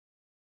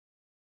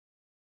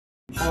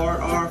Hard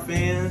R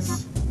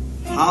fans,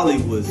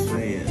 Hollywood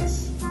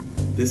fans,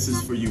 this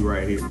is for you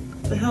right here.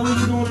 What the hell are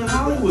you doing in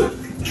Hollywood?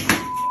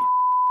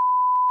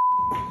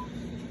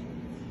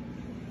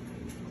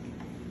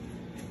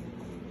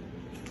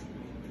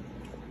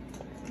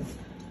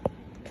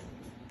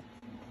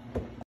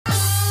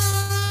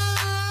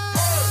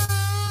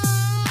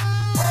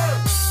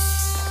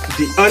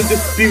 The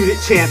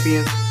undisputed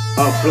champion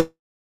of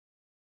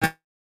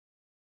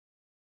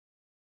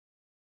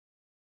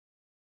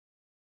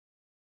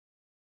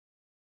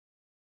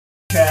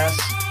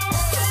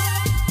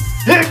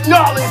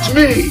Acknowledge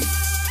me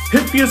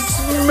if you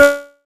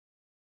smell.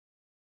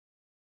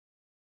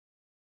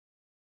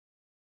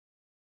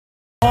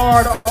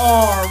 Hard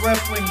R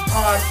Wrestling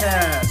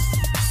Podcast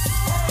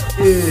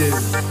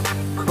is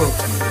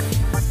cooking.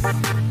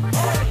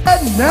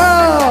 And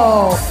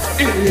now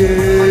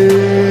it's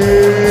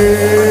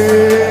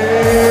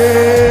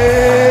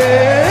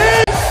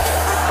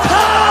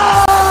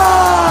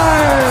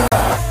time!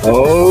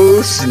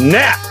 Oh,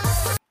 snap!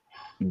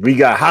 We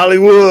got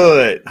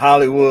Hollywood.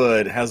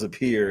 Hollywood has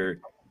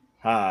appeared.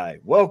 Hi,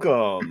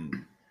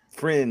 welcome,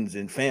 friends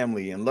and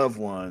family and loved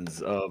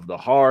ones of the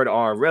Hard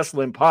R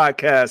Wrestling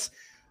Podcast.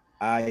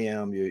 I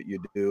am your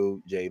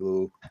dude, J.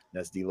 Lou.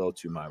 That's D-Lo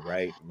to my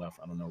right,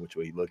 left. I don't know which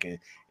way you're looking.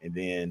 And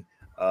then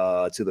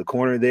to the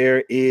corner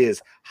there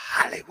is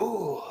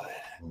Hollywood.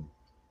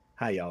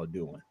 How y'all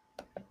doing?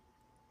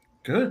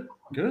 Good,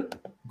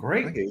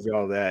 great. I gave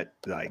y'all that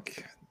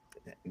like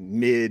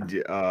mid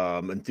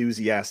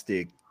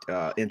enthusiastic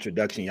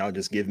introduction. Y'all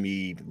just give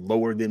me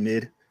lower than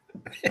mid.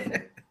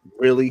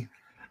 Really?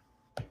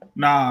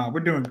 Nah, we're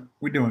doing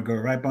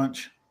good, right,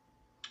 Bunch?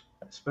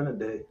 It's been a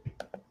day.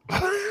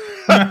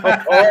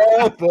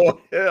 Oh boy.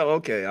 Yeah,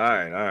 okay. All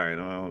right.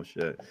 Oh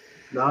shit.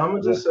 No, I'm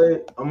gonna just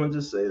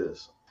say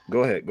this.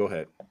 Go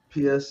ahead.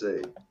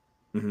 PSA.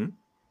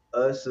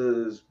 Us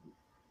as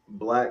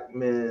black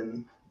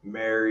men,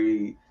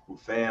 married,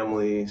 with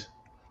families,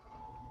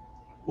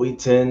 we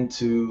tend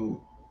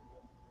to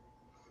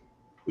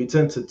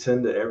tend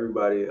to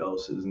everybody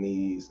else's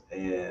needs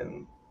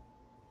and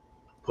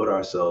put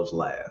ourselves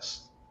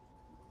last.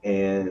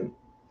 And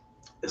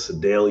it's a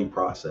daily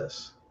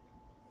process.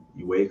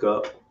 You wake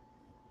up,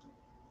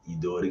 you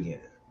do it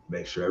again.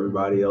 Make sure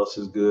everybody else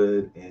is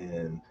good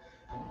and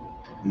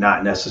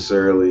not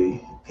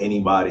necessarily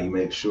anybody.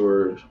 Make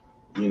sure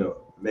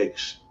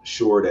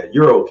that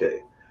you're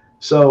okay.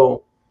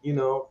 So,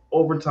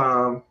 over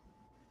time,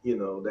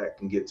 that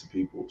can get to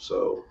people.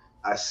 So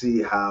I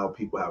see how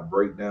people have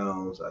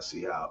breakdowns. I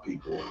see how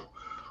people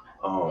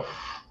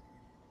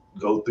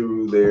go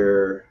through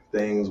their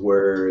things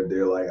where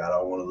they're like, I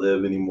don't want to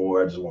live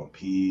anymore. I just want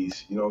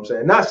peace. You know what I'm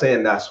saying? Not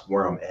saying that's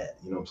where I'm at.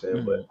 You know what I'm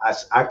saying? But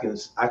I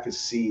can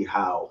see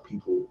how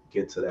people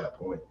get to that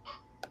point.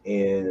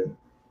 And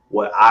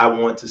what I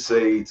want to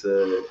say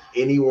to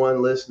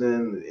anyone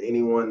listening,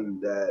 anyone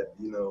that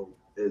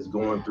is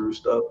going through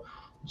stuff,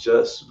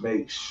 just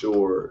make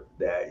sure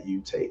that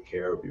you take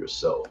care of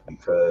yourself,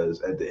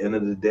 because at the end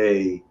of the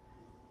day,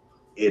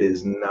 it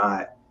is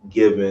not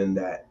given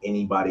that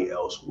anybody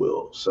else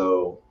will.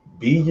 So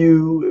be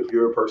you. If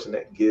you're a person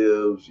that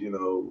gives,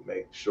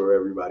 make sure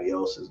everybody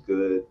else is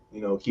good.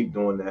 Keep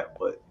doing that,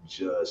 but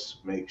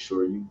just make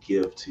sure you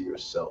give to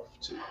yourself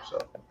too. So,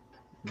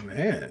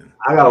 man,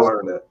 I gotta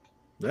learn that.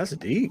 That's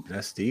deep.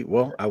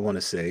 Well, I want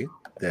to say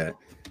that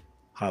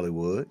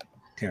Hollywood,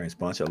 Terrence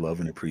Bunch, I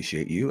love and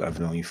appreciate you. I've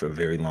known you for a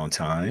very long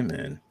time,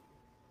 and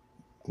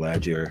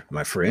glad you're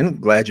my friend.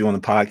 Glad you're on the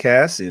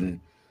podcast, and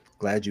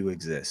glad you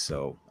exist.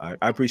 So I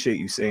appreciate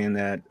you saying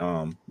that.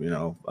 A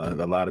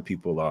lot of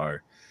people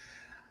are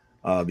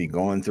be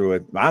going through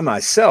it. I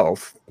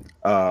myself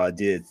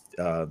did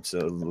a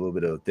little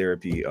bit of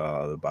therapy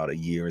about a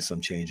year and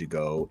some change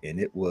ago, and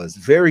it was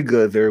very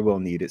good, very well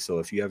needed. So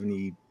if you ever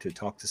need to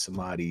talk to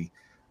somebody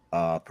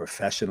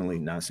professionally,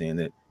 not saying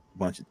that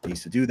Bunch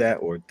needs to do that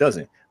or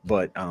doesn't,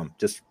 but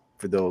just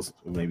for those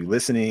who may be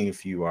listening,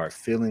 if you are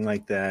feeling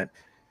like that,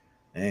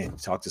 and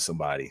talk to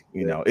somebody.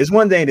 It's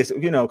one thing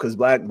to because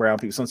black, brown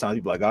people, sometimes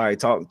people like, all right,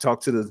 talk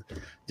to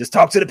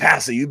the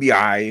pastor, you be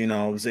all right. You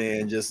know what I'm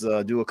saying? Just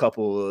do a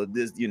couple of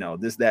this,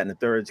 this, that, and the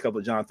third, couple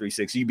of John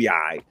 3:6, you be all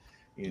right.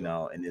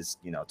 And it's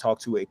talk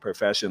to a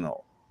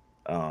professional.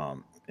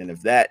 And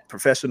if that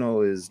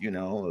professional is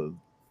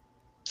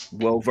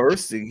well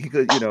versed, he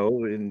could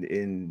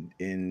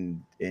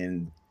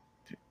in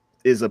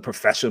is a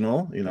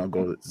professional,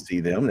 go see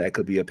them. That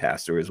could be a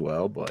pastor as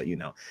well, but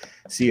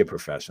see a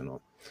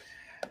professional.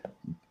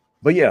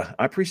 But yeah,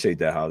 I appreciate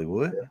that,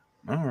 Hollywood.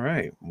 All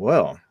right.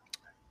 Well,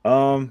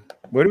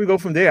 where do we go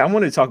from there? I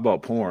wanted to talk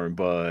about porn,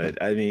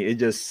 but I mean, it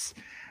just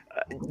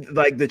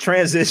like the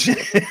transition.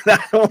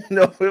 I don't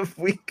know if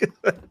we could.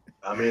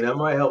 I mean, that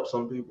might help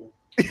some people.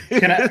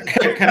 Can I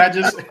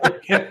just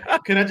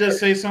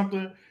say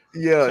something?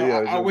 Yeah, so yeah.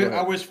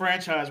 I wish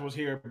Franchise was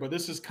here, but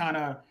this is kind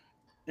of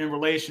in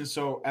relation.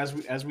 So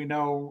as we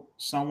know,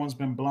 someone's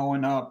been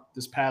blowing up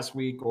this past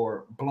week,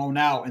 or blown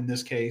out in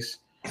this case.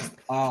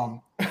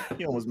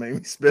 You almost made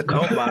me spit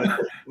out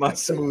my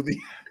smoothie.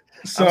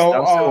 So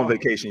I'm still on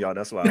vacation, y'all.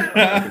 That's why I'm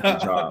looking for a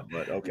job.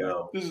 But okay,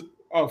 this is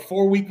a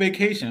 4-week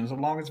vacation. It's the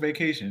longest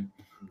vacation.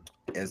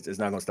 it's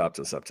not gonna stop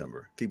till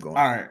September. Keep going.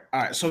 All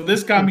right. So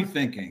this got me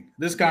thinking.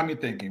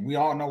 We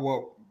all know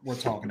what we're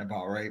talking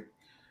about, right?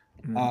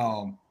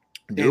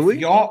 Do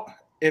we?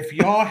 If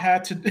y'all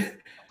had to,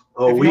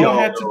 Oh, we all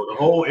know. The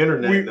whole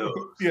internet knows.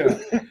 Yeah.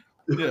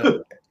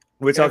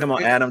 We're talking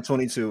about Adam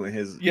 22 and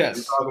his yes.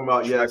 We're talking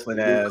about trifling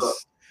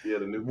ass. Yeah,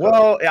 the new.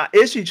 Well,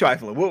 is she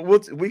trifling?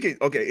 We can.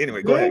 Okay.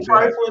 Anyway, go ahead.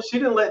 Trifling. She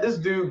didn't let this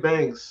dude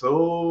bang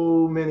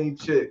so many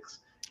chicks,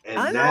 and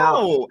I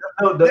now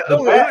know.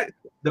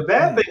 the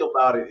bad thing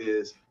about it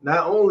is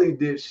not only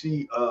did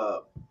she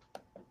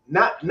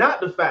not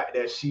the fact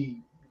that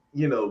she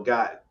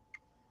got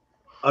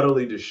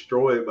utterly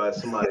destroyed by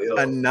somebody else,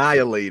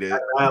 annihilated,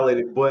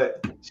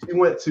 but she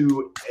went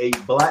to a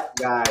black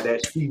guy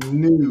that she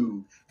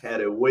knew had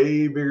a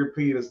way bigger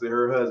penis than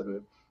her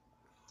husband,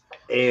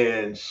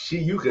 and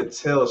you could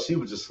tell she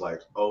was just like,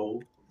 oh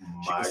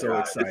my so god,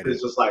 excited.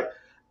 it's just like,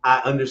 I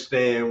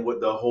understand what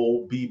the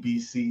whole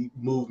BBC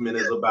movement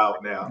is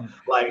about now.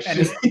 Like,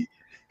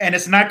 and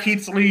it's not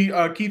Keith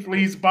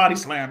Lee's body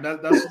slam.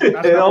 That's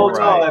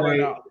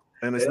right.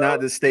 And it's not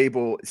the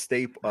staple in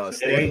AEW.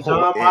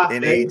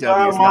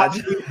 It's not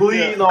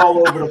bleeding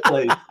all over the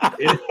place.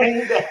 It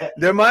ain't that.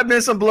 There might have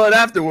been some blood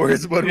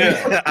afterwards, but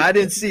I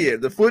didn't see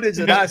it. The footage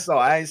that I saw,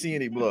 I didn't see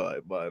any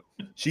blood, but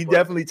she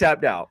definitely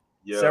tapped out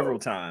several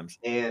times.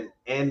 And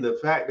the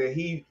fact that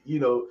he,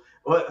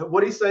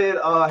 what he said,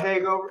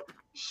 Hangover,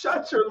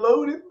 shut your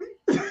load at me.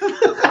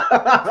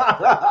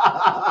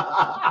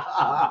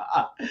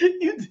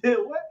 You did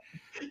what?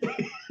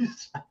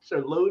 Shut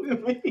your load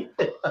at me.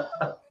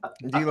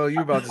 D-Lo,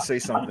 you about to say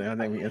something? I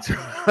think we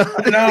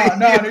interrupted.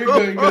 No,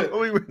 you're good.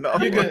 We went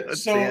off you're good. a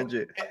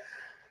tangent.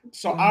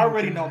 So I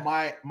already know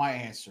my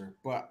answer,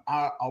 but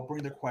I'll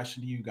bring the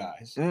question to you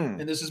guys. And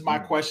this is my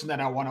question that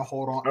I want to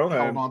hold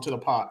on to the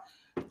pot.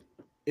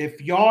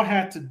 If y'all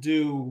had to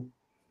do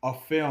a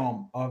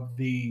film of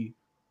the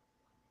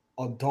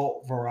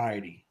adult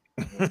variety,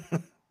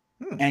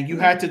 and you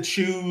had to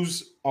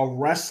choose a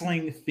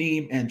wrestling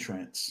theme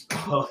entrance,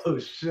 oh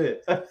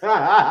shit!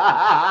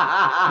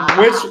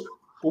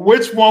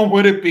 which one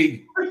would it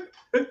be?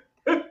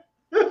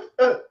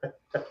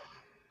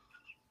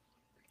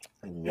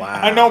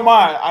 Wow! I know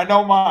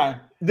mine.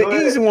 The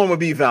easy one would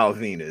be Val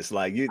Venus.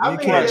 Like you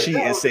can't cheat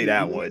and say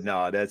that one.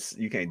 No,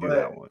 you can't do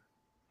that one.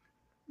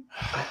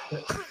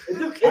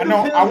 I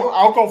know.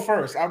 I'll go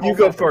first. You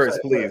go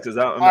first, please, because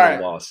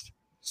I'm lost.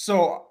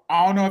 So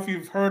I don't know if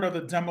you've heard of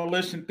the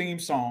Demolition theme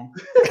song.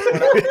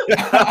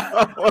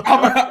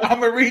 I'm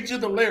gonna read you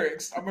the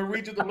lyrics.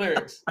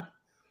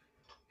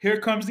 Here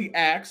comes the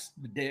axe,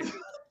 the dick,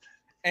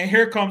 and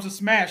here comes the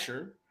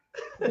smasher,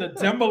 the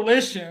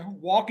demolition,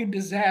 walking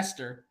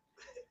disaster.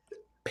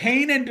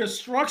 Pain and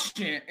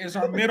destruction is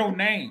our middle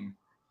name.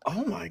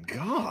 Oh my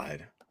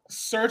God!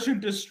 Search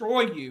and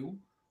destroy you.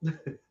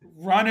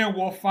 Run and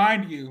we'll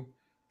find you.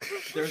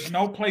 There's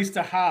no place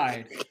to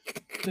hide.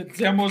 The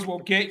demos will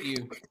get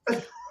you.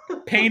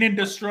 Pain and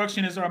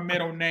destruction is our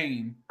middle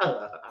name.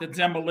 The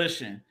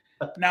demolition.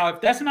 Now,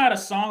 if that's not a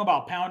song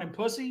about pounding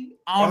pussy,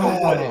 I don't know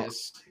what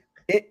is.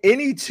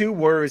 Any two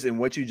words in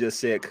what you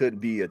just said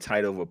could be a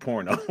title of a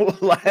porno.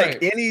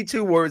 Any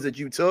two words that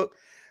you took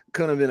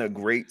could have been a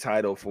great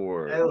title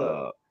for.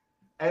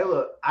 Hey,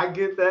 look, I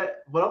get that,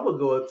 but I'm gonna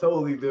go a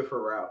totally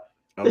different route.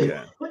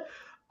 Okay.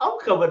 I'm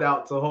coming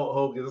out to Hulk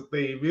Hogan's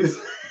theme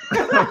music.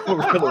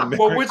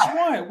 Well, which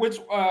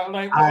one?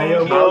 I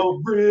am a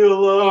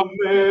real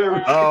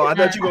American. Oh, I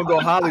thought you were gonna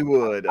go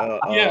Hollywood.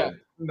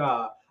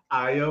 Nah,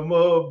 I am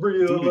a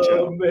real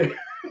American.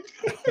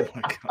 Oh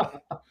my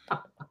God.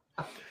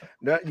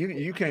 That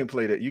you can't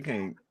play that. You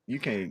can't.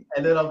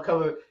 And then I'm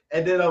coming.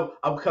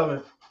 I'm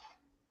coming.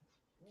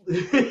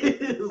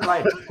 It's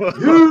like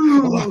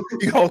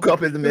you woke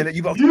up in the minute.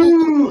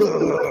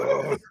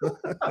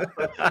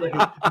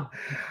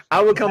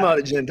 I would come out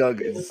of Jen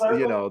Duggan's.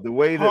 The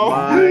way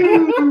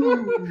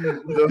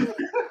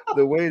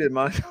that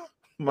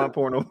my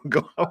porno would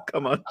go, I'll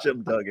come out of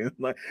Jim Duggan.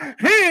 Like,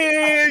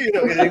 hey,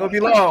 it ain't gonna be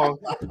long.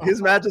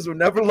 His matches were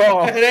never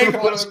long. It ain't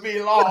gonna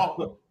be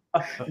long.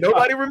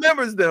 Nobody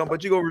remembers them,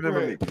 but you gonna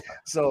remember me.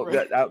 So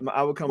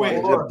I would come out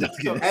of Jim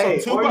Duggan.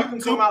 Hey, or you can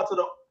come out to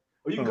the.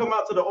 Or you can come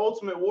out to the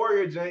Ultimate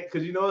Warrior jank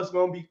because it's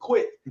gonna be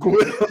quick. I've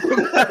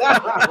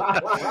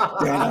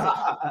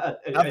got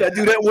to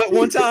do that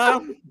one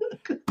time.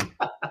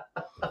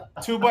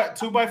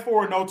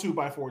 2x4, no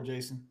 2x4,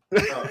 Jason.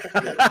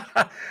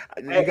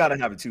 You gotta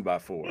have a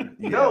 2x4.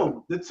 Yeah.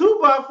 No, the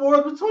 2x4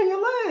 is between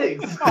your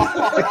legs.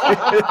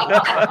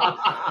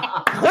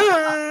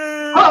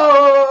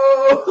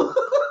 Oh!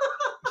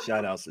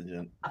 Shout out to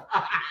Jim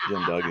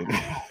Duggan.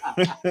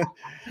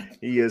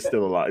 He is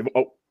still alive.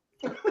 Oh.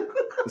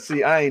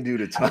 See, I ain't do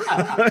the time.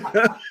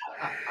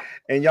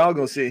 And y'all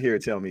gonna sit here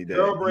and tell me that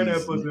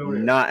he's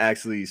not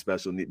actually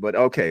special need. But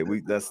okay,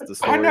 that's the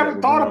story. I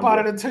never thought about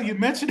it until you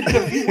mentioned it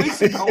a few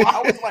weeks ago.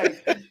 I was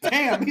like,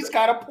 damn, he's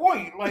got a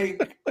point.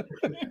 Like,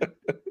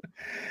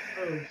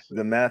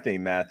 The math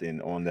ain't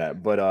mathing on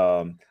that. But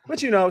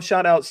you know,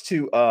 shout outs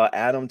to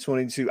Adam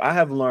 22. I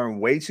have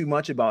learned way too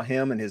much about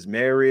him and his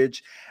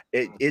marriage.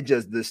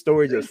 The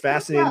story just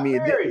fascinated me.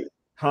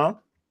 Huh?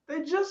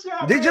 They just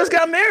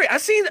got married. I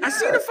seen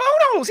the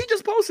photos. He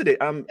just posted it.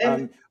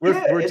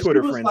 We're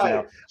Twitter friends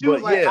now. She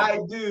was like, I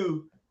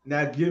do.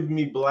 Now give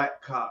me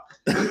black cock.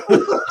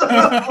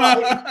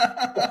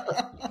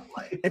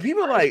 And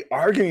people like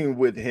arguing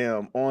with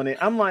him on it.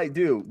 I'm like,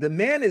 dude, the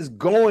man is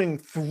going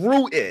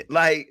through it.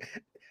 Like,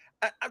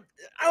 I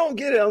don't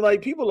get it. I'm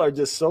like, people are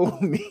just so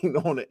mean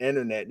on the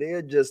internet.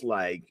 They're just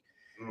like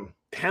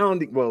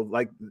pounding. Well,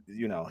 like,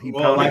 you know, he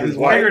pounded like his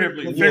wife.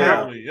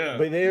 Figuratively, yeah.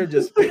 But they're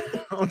just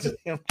pounding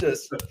him.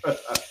 Just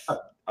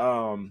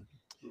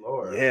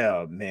Lord.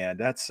 Yeah, man,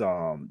 that's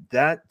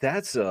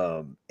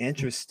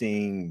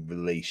interesting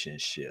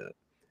relationship.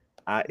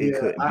 It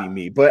couldn't be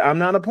me, but I'm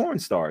not a porn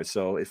star.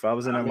 So if I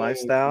was in a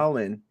lifestyle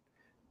and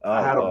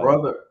I had a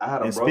brother.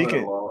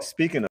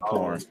 Speaking of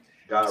porn,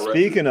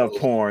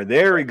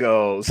 there he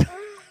goes.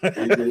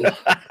 We're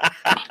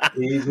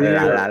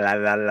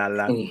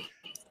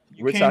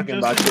talking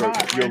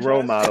about your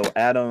role model,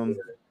 Adam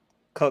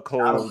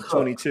Cuckold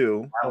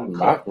 22.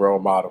 My role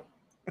model.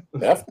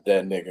 That's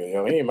that nigga.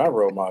 Yo, he ain't my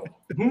role model.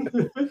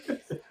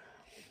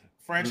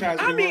 Franchise.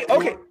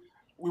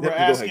 We were Go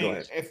asking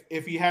ahead.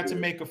 if you had to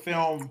make a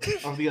film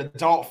of the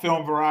adult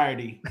film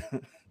variety,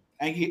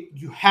 and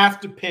you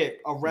have to pick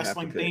a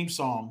wrestling theme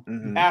song.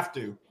 Mm-hmm. You have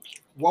to.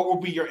 What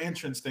would be your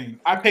entrance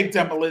theme? I picked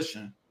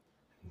Demolition.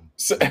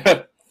 So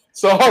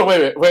hold on,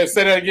 wait.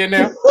 Say that again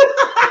now.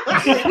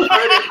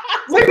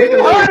 You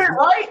heard it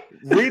right.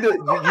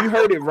 You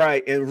heard it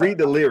right, and read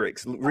the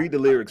lyrics. Read the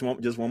lyrics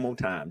just one more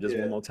time.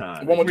 One more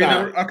time.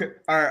 Okay.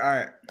 All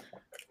right.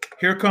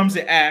 Here comes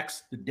the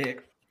axe, the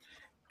dick.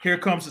 Here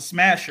comes the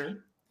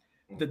smasher.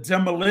 The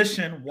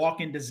demolition,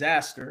 walking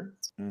disaster.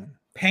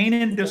 Pain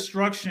and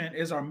destruction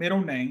is our middle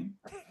name.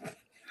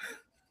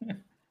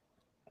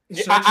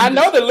 I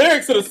know the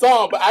lyrics to the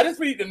song, but I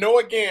just need to know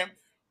again.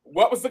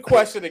 What was the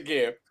question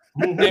again?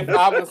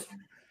 If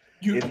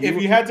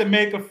you had to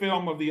make a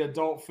film of the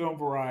adult film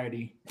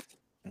variety,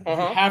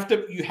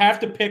 you have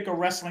to pick a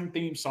wrestling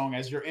theme song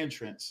as your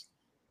entrance.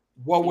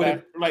 What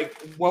would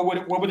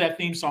what would that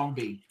theme song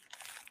be?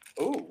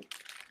 Ooh.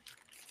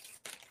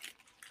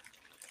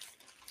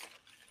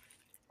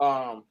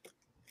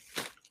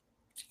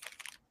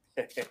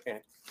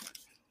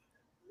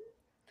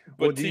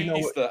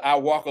 Batista, I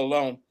walk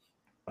alone.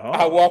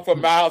 I walk for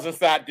miles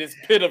inside this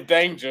pit of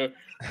danger.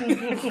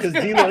 Because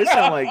Dino, it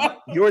sounds like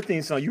your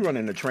theme song. You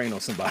running a train on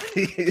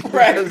somebody,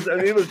 right?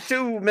 It was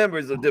 2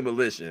 members of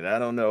Demolition. I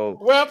don't know.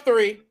 Well,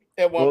 3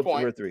 at one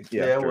point. We're 3.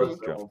 Yeah,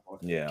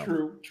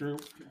 true. True.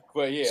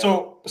 But yeah.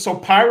 So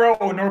pyro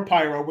or no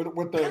pyro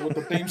with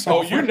the theme song?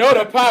 Oh, you know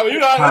the pyro. You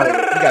know you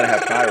gotta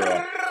have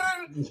pyro.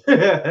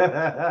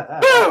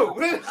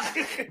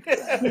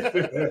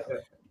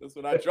 That's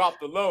when I drop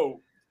the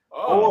load.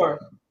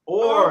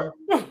 Or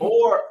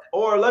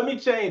let me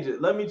change it.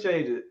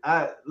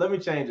 I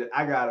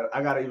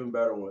got an even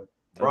better one.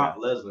 Brock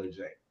Lesnar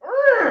Jank.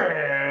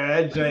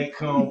 That Jank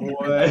come,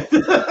 boy.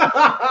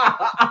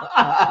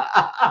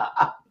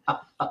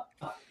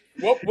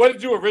 What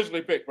did you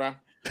originally pick, bro?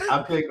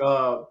 I picked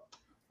Hulk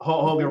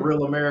Hogan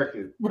Real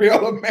American.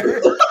 Real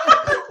American.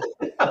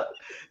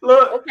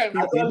 Look, okay,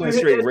 he went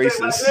straight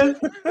racist.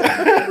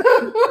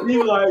 He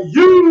was like,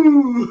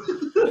 you.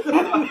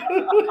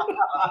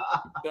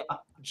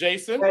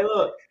 Jason. Hey,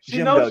 look,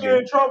 she knows you're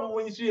in trouble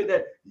when you see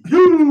that.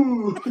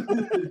 You.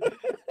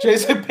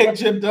 Jason picked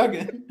Jim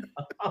Duggan.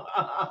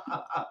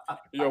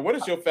 Yo, what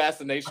is your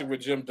fascination with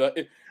Jim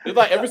Duggan? It's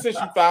like ever since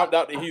you found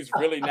out that he's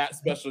really not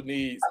special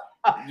needs,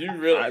 you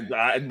really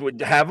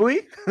have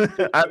we?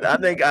 I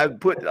think I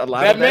put a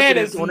lot that of man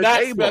is on the not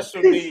table.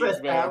 Special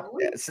needs, man.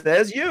 It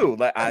says you.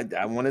 Like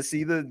I want to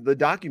see the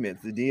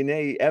documents, the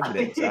DNA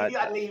evidence.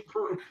 I need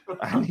proof.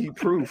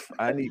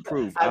 I need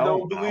proof. I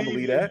don't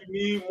believe that. You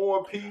need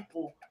more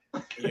people.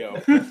 Yo,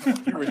 you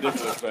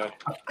ridiculous, man.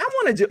 I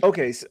want to do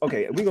okay.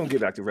 We're gonna get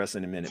back to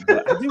wrestling in a minute,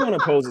 but I do want to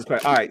pose this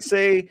question. All right,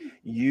 say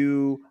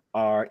you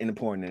are in the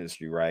porn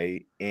industry,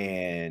 right?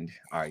 And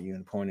all right, you're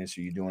in the porn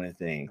industry, you're doing a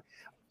thing.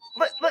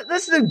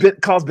 Let's do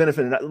cost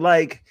benefit.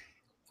 Like,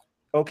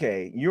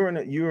 okay, you're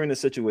in a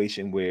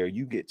situation where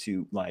you get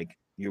to, like,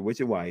 you're with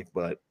your wife,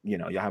 but you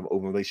know, y'all have an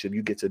open relationship,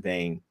 you get to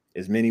bang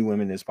as many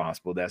women as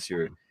possible. That's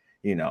your,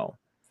 you know,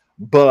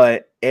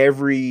 but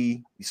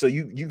so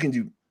you can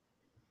do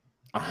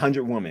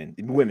 100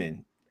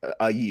 women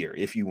a year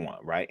if you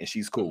want, right? And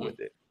she's cool with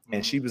it.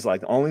 And she was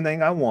like, the only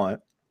thing I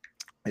want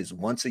is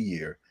once a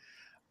year,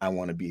 I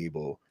want to be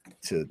able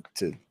to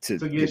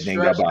get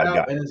stretched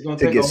out, and it's going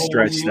to get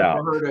stretched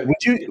out.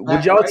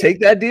 Would y'all take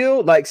that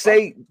deal? Like,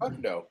 say, fuck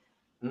no.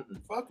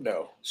 Fuck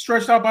no.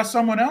 Stretched out by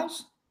someone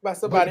else? By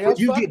somebody else?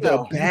 You get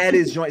the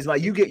baddest joints.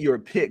 Like, you get your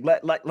pick.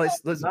 Let's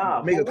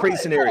make a crazy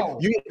scenario.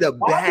 You get the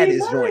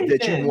baddest joint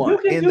that you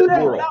want in the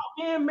world. Without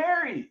being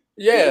married.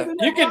 Yeah,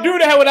 you can do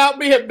that without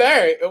being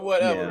married or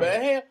whatever,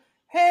 man.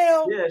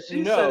 Hell, yeah,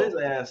 she set his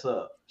ass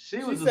up.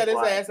 She set his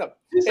ass up.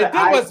 She said,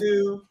 I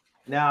do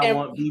Now I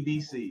want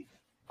BBC.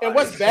 And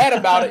what's bad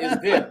about it is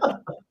this.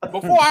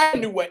 Before I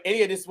knew what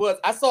any of this was,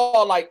 I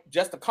saw like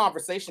just the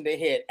conversation they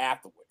had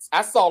afterwards.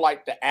 I saw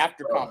like the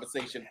after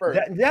conversation first.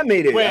 That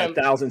made it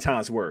 1,000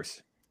 times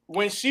worse.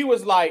 When she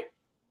was like,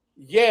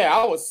 yeah,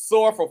 I was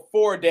sore for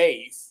 4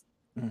 days.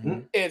 Mm-hmm.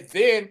 And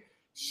then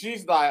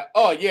she's like,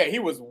 oh yeah, he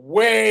was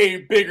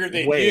way bigger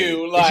than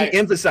you. Like, and she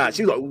emphasized,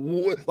 she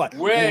was like,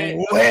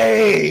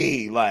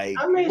 way. Like,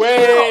 I mean,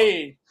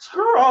 way.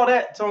 Screw all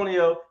that,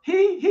 Tonio.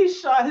 He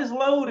shot his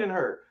load in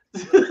her.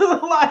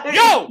 Like,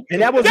 yo,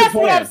 and that wasn't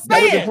planned.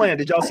 That wasn't planned.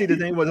 Did y'all see the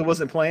thing? It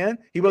wasn't planned.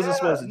 He wasn't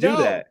supposed to do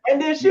that.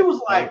 And then she was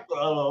like,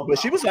 but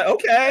she was like,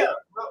 okay,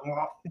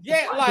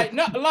 yeah, like,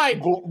 not like,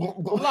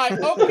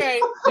 okay,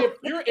 if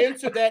you're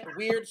into that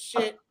weird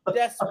shit,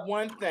 that's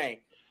one thing.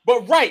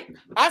 But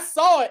I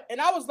saw it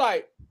and I was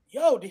like,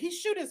 yo, did he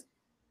shoot his?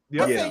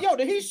 I said, yo,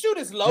 did he shoot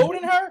his load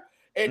in her?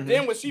 And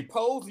then when she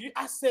posed,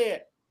 I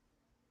said,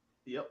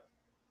 yep,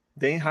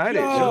 they ain't hide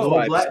it.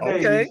 Black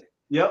okay. Babies.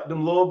 Yep,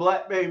 them little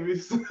black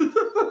babies.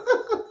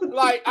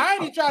 Like, I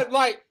ain't trying to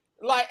like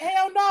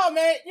hell no,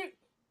 man.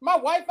 My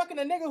wife fucking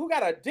a nigga who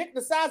got a dick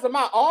the size of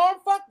my arm.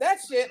 Fuck that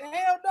shit.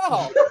 Hell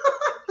no.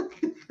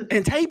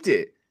 And taped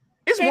it.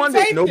 It's one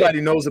that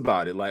nobody knows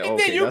about it. Like,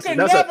 okay,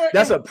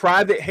 that's a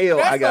private hell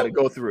I got to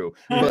go through.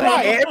 But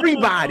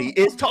everybody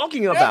is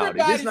talking about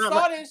it. It's not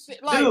like, this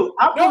shit. Like, dude,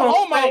 no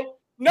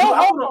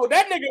homo.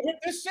 That nigga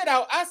whipped this shit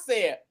out. I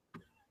said,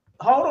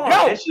 hold on.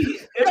 No.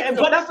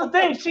 But that's the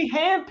thing. She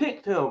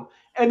handpicked him.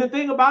 And the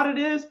thing about it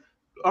is,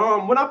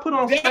 when I put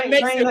on Spank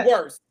Bang,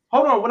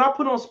 hold on. When I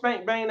put on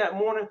Spank Bang that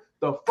morning,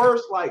 the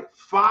first like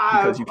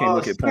 5 you can't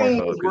look at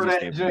Pornhub were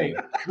that Jane.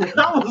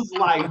 I was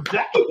like,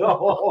 damn.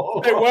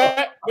 Hey,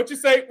 what? What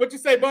you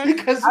say, Bunny?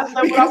 Because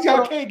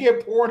y'all can't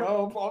get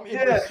Pornhub on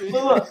the industry.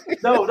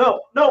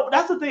 No.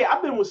 That's the thing.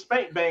 I've been with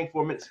Spank Bang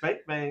for a minute. Spank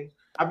Bang.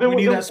 I've been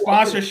with them that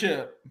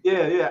sponsorship.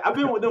 Yeah. I've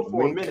been with them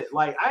for a minute.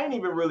 Like, I ain't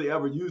even really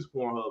ever used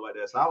Pornhub like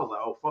that. So I was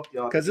like, oh, fuck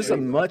y'all. Because it's a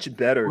much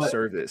better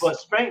service. But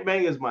Spank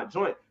Bang is my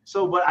joint.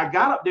 So, but I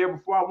got up there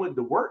before I went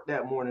to work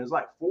that morning. It's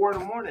like 4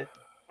 a.m.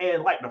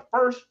 And like the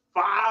first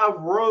 5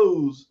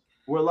 rows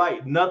were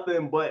like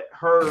nothing but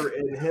her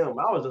and him.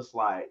 I was just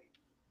like,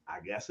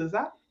 I guess it's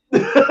out.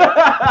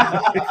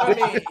 I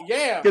mean,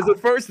 yeah. Because at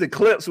first the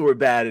clips were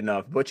bad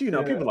enough, but people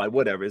are like,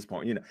 whatever, it's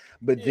porn,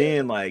 But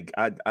then like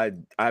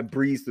I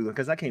breezed through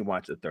because I can't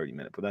watch a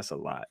 30-minute, but that's a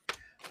lot.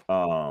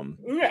 I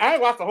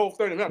ain't watched the whole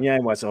 30 minutes. Yeah, I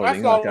ain't watched the whole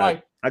thing.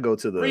 Like, I go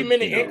to the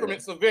 3-minute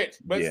increments of it,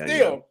 but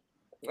still,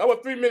 that was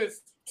 3 minutes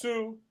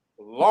too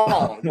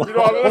long. You know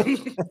what I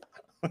mean?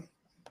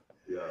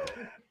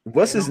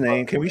 What's his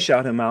name? Can we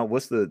shout him out?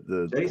 What's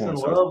the Jason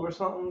Love or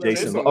something?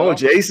 Jason. Oh,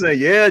 Jason.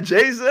 Yeah,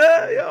 Jason.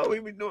 Yo, we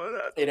be doing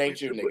that. It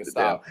ain't you, nigga.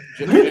 Stop.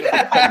 You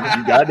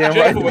goddamn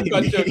right. Would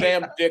cut your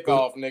damn dick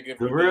off, nigga.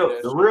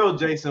 The real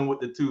Jason with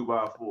the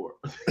 2x4.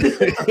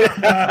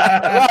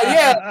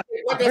 Yeah.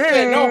 Like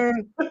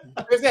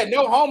I said,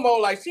 no homo.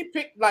 Like, she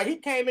picked, like, he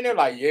came in there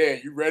like, yeah,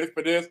 you ready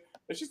for this?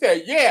 And she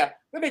said, yeah.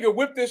 That nigga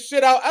whipped this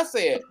shit out. I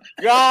said,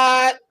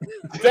 God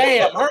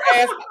damn, her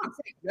ass,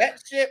 that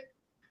shit.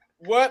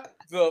 What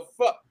the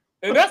fuck?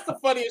 And that's the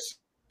funniest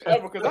shit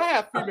ever, because I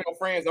have female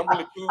friends I'm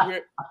really cool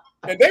with,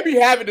 and they be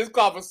having this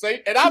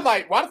conversation, and I'm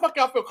like, why the fuck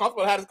y'all feel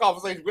comfortable to have this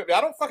conversation with me?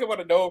 I don't fucking want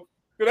to know.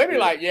 Because they be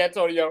like, yeah,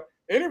 Antonio,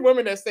 any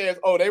women that says,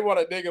 oh, they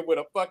want a nigga with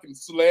a fucking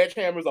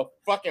sledgehammer is a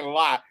fucking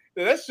lie.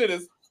 That shit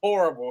is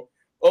horrible.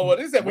 Oh, well,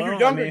 they said when you're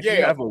younger, if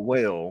you have a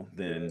whale,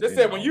 then they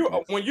said when you're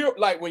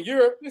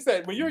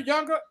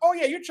younger, oh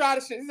yeah, you try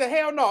to shit. He said,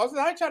 hell no. I said,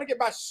 I ain't trying to get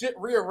my shit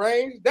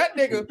rearranged. That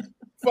nigga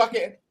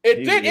fucking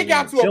it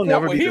got to a point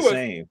where he was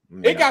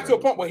it got to a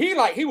point where he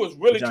was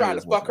really trying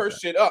to fuck her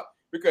shit up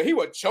because he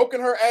was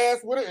choking her ass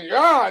with it. And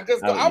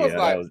I was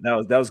like,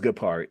 that was a good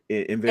part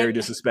and very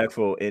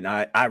disrespectful. And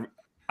I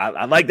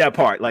like that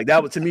part. Like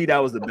that was, to me, that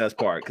was the best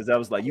part because I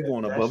was like, you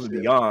going above and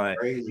beyond.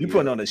 You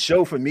putting on a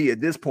show for me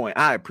at this point.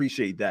 I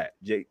appreciate that,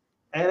 Jake.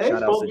 And they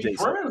supposed to be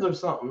friends or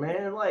something,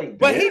 man. Like,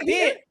 but he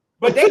did.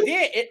 But they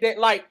did it.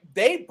 Like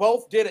they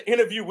both did an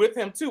interview with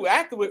him too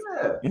afterwards,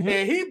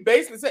 and he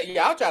basically said,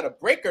 "Yeah, I'll try to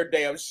break her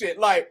damn shit."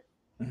 Like,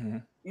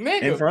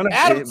 nigga, in front of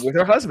Adam, with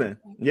her husband.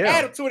 Yeah,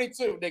 Adam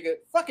 22, nigga,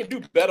 fucking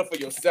do better for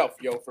yourself,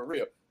 yo, for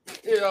real.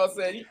 You know what I'm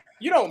saying?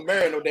 You don't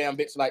marry no damn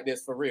bitch like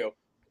this, for real.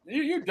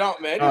 You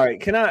don't, man. All right,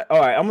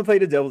 I'm gonna play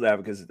the devil's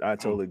advocate because I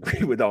totally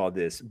agree with all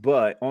this.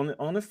 But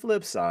on the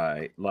flip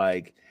side,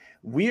 like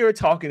we are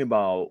talking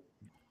about.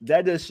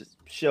 That does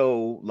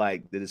show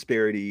like the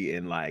disparity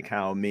in like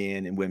how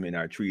men and women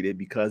are treated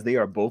because they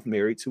are both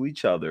married to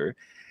each other.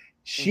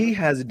 She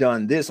has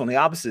done this on the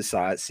opposite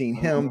side, seen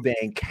him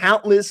bang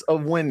countless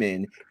of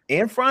women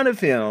in front of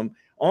him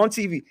on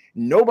TV.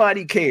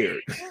 Nobody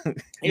cared.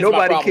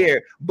 Nobody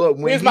cared. But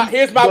when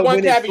here's my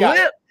one caveat.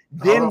 Flipped,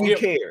 then we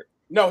cared.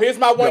 No, here's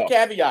my one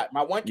caveat.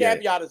 My one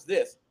caveat is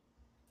this.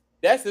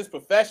 That's his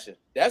profession.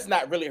 That's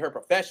not really her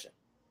profession.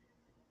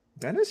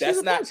 That's not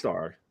a porn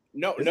star.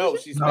 No,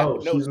 she's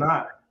not. She's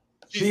not.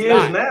 She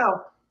is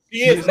now. She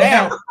is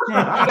now.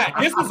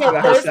 This is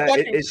her first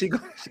fucking. She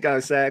got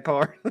a SAG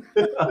card.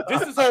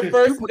 This is her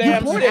first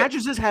damn porn shit.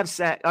 actresses have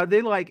SAG. Are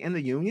they like in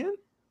the union?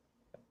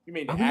 You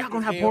mean are we not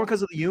gonna have porn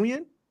because of the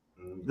union?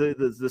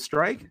 The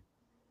strike?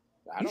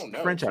 I don't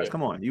know. Franchise,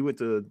 come on. You went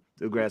to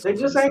the grass. They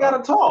just ain't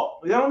gotta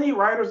talk. You don't need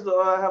writers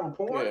to have a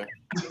porn. Yeah.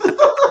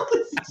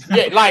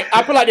 Yeah, like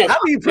I feel like this. I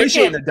mean,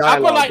 appreciate the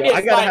dialogue.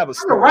 I gotta have a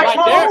story.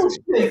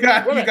 You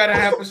gotta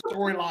have a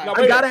storyline.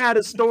 I gotta have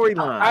a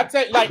storyline. I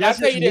tell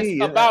you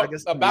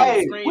this about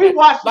hey, we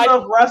watched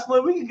enough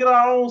wrestling. We can get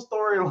our own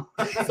storyline.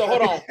 So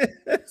hold on.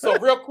 So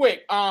real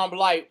quick,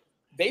 like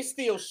they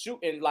still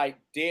shooting like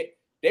they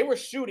were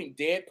shooting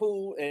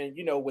Deadpool and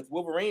with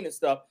Wolverine and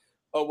stuff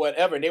or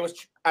whatever. And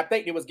I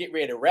think they was getting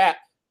ready to wrap,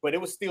 but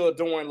it was still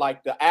doing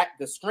like the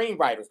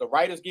screenwriters, the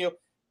Writers Guild.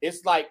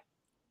 It's like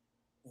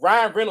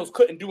Ryan Reynolds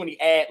couldn't do any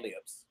ad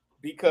libs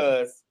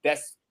because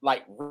that's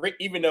like,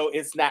 even though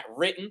it's not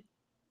written,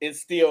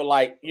 it's still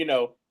like,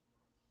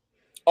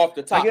 off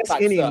the top. I guess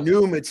any stuff.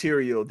 New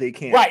material they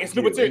can't. Right, it's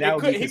new material.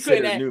 He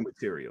couldn't add new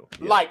material.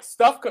 Yeah. Like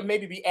stuff could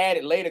maybe be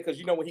added later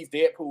because when he's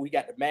Deadpool, he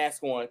got the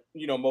mask on,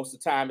 most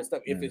of the time and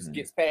stuff if it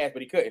gets passed,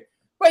 but he couldn't.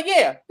 But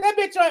yeah, that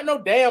bitch ain't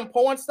no damn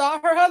porn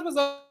star. Her husband's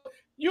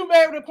you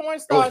married a porn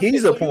star. Oh,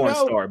 he's a porn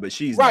star, but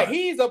she's right. Not.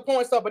 He's a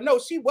porn star, but no,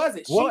 she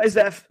wasn't. Well, is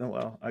that?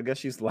 Well, I guess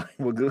she's like,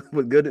 we're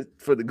good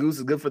for the goose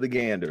is good for the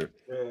gander.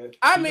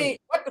 I mean,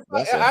 what the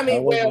fuck? I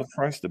mean, well,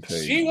 price to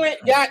pay. She went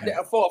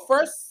for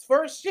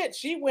first shit.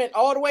 She went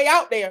all the way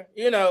out there.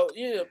 She.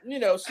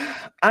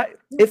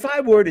 If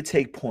I were to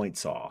take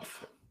points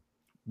off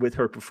with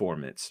her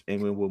performance, and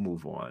we'll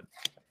move on,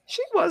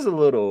 she was a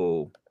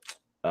little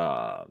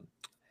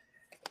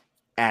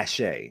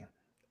ashay,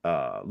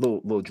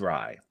 little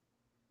dry.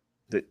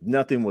 That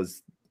nothing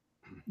was.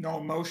 No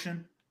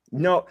emotion.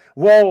 No,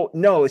 well,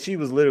 no, she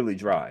was literally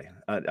dry.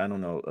 I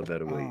don't know a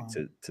better way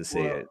to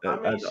say it.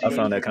 I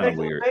found that kind of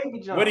weird.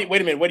 Wait a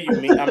minute. What do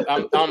you mean?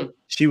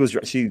 She was.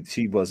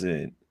 She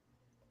wasn't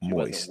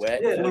moist.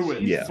 Wet.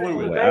 Yeah,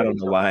 fluid. I don't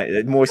know why.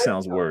 It more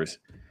sounds worse.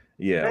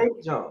 Yeah.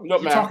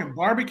 Look, man. Talking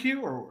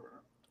barbecue or?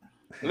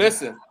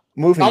 Listen.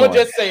 Moving I'm on. gonna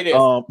just say this.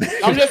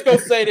 I'm just gonna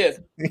say this.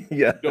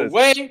 Yeah. The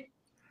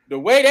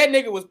way that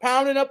nigga was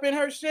pounding up in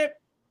her shit.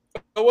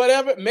 Or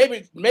whatever,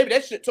 maybe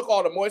that shit took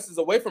all the moistness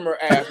away from her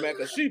ass, man.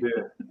 Because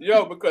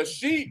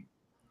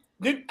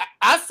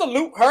I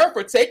salute her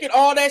for taking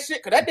all that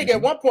shit. Because that nigga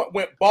at one point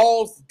went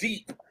balls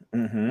deep.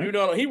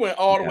 Mm-hmm. He went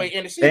all the way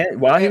in.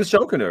 And while he was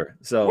choking her,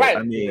 so right.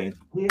 I mean,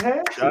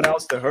 shout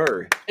outs to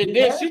her. And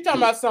then she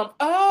talking about something.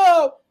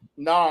 Oh,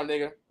 nah,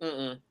 nigga,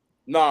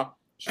 nah.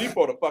 She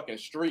for the fucking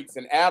streets,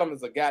 and Adam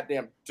is a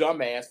goddamn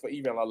dumbass for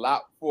even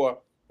allow for.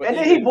 And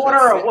then he bought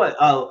her a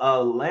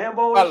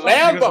Lambo. A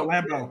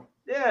Lambo.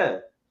 Yeah.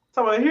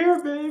 Talking about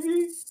here,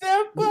 baby.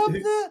 Simp of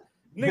the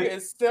nigga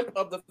is simp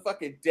of the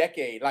fucking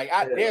decade. Like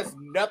there's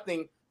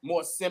nothing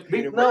more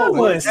simply than no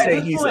one say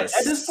he's at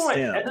this point,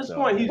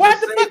 he's what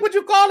the fuck would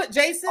you call it,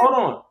 Jason? Hold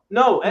on.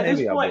 No, at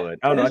maybe this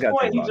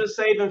point, he's just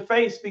saving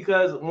face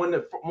because when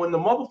the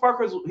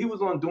motherfuckers he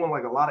was on doing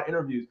like a lot of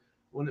interviews,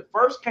 when it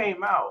first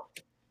came out,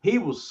 he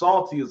was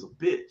salty as a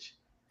bitch.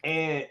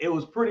 And it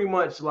was pretty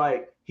much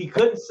like he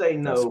couldn't say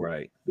no. That's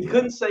right. He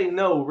couldn't say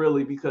no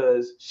really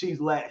because she's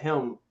let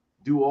him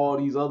do all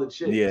these other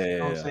chicks. Yeah, you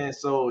know what I'm saying?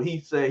 So he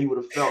said he would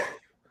have felt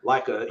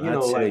like a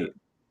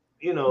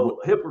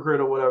hypocrite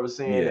or whatever,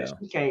 saying that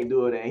she can't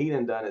do it and he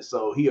done it.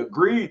 So he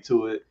agreed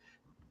to it,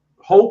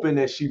 hoping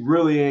that she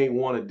really ain't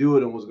want to do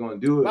it and was going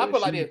to do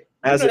it.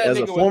 As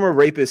a former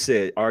rapist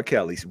said, R.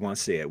 Kelly once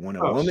said, when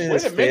a woman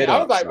is fed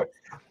up.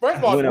 First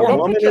of all, when a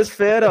woman is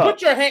fed up.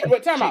 Put your hand.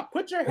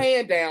 Put your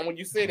hand down when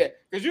you say that,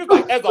 because you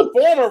like, as a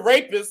former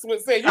rapist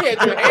would say, you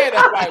had your hand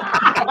up like,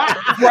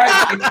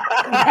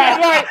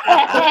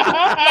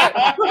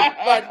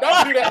 like,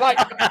 don't do that. Like,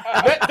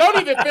 don't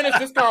even finish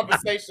this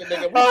conversation,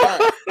 nigga. We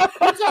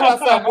talking about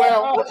something.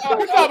 Well,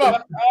 we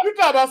talking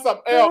about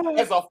something else.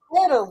 As a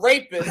former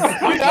rapist, you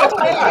know.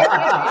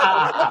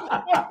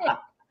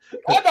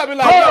 I about to be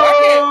like,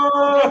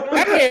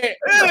 I can't.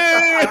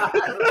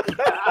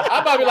 I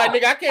about to be like,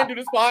 nigga, I can't do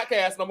this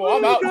podcast no more.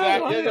 I'm out,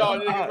 Zach.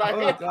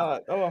 Oh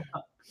God.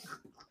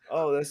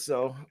 Oh, that's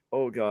so.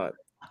 Oh God.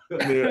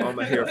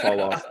 My hair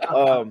fall off.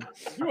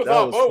 You was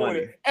all bold with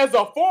it. As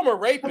a former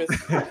rapist,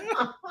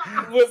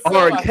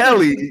 R.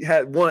 Kelly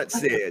had once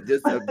said,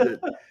 just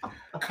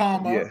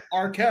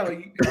R.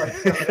 Kelly.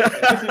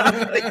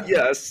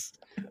 Yes.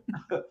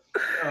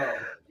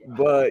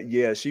 But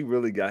yeah, she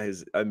really got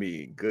his. I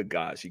mean, good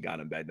God, she got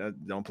him back.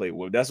 Don't play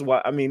with. That's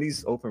why. I mean,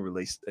 these open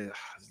relations.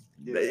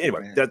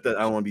 Anyway, that I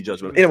don't want to be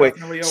judgmental. Anyway,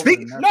 no,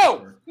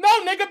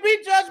 nigga,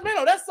 be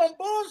judgmental. That's some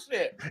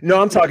bullshit.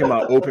 No, I'm talking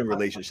about open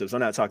relationships.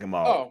 I'm not talking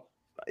about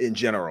in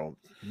general.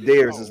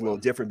 Theirs is a little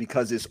different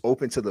because it's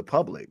open to the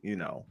public,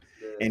 And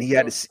he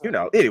had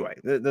to, Anyway,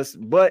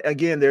 but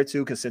again, they're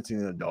two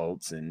consenting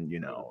adults, and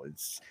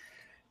it's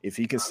if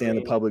he can stand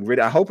the public.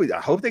 I hope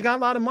they got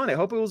a lot of money. I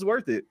hope it was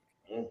worth it.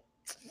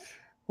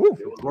 It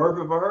was worth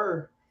it for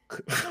her.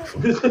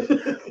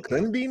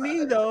 Couldn't be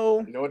me though.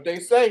 You know what they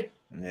say?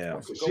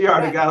 Yeah. She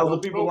already got other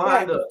people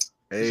lined up.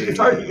 Hey. She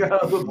already got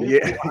other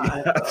people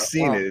lined up. I've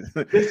seen it.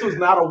 This was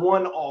not a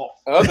one-off.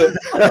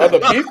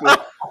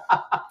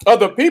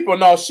 Other people.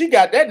 No, she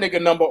got that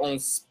nigga number on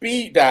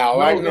speed dial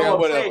right now.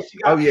 Whatever. He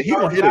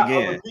gonna hit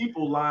again.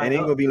 And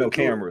ain't gonna be no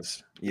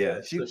cameras.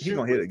 Yeah, he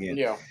gonna hit again.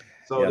 Yeah.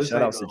 So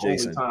shout out to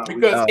Jason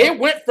because it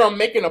went from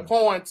making a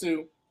porn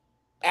to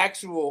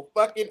actual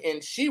fucking,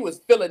 and she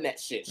was feeling that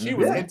shit. She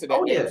was into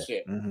that damn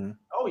shit. Mm-hmm.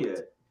 Oh yeah.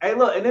 Hey,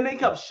 look, and then they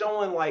kept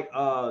showing like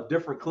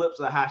different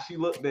clips of how she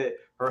looked at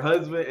her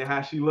husband and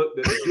how she looked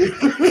at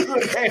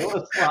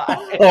the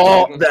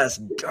Oh, that's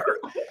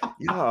dirt.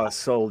 Y'all are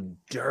so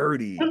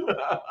dirty.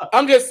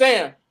 I'm just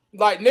saying,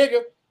 like,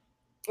 nigga,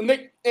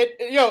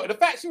 the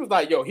fact she was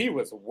like, yo, he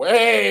was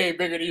way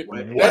bigger than you.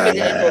 That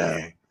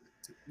nigga,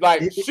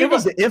 like, it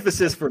was the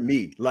emphasis for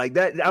me. Like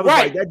that, I was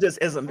like, that just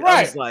isn't.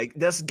 I was like,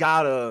 that's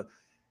gotta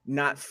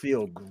not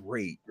feel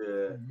great.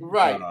 Yeah.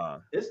 Right.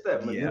 It's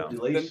that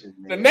manipulation.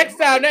 The next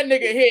time that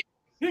nigga hit,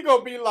 he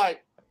gonna be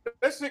like,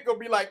 that shit gonna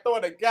be like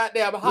throwing a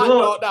goddamn hot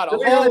dog down a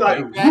hole.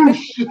 Like,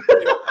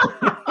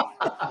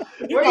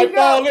 he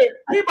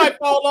might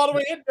fall all the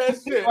way into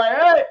that shit. Like,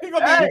 hey, he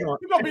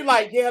gonna be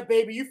like, yeah,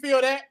 baby, you feel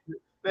that?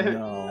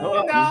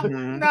 No.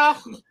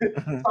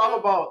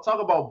 Talk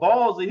about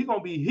balls, and he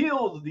gonna be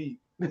heels deep.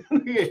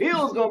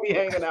 Heels gonna be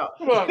hanging out.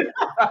 He's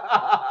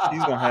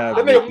gonna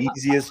have the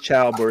easiest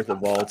childbirth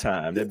of all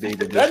time. That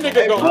baby. That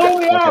nigga gonna pull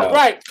me out.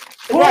 Right.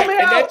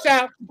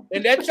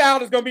 And that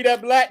child is gonna be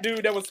that black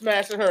dude that was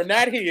smashing her,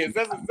 not his.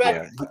 That's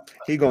exactly. Yeah,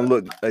 he gonna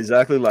look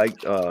exactly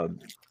like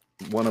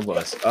one of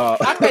us.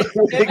 I think,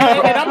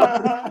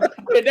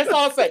 and that's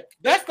all I say.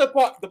 That's the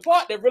part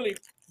that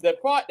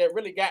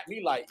really got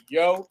me like,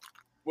 yo,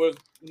 was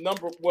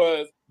number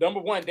one.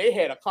 They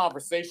had a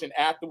conversation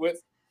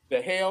afterwards.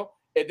 The hell.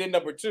 And then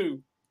number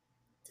two,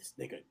 this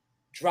nigga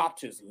dropped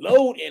his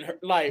load in her.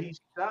 Like, he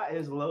shot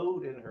his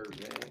load in her,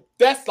 man.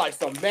 That's like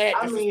some mad.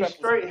 I mean,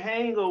 straight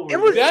hangover. It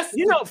was,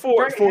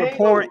 for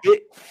porn,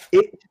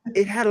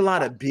 it had a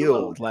lot of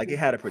build. Like, it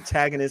had a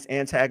protagonist,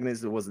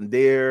 antagonist that wasn't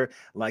there.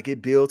 Like,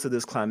 it built to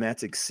this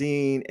climactic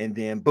scene, and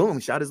then boom,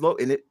 shot his load,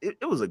 and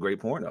it was a great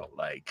porno.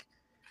 Like,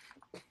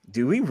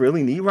 do we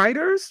really need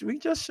writers? We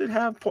just should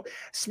have.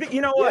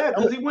 You know what? Yeah,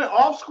 because he went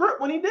off script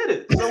when he did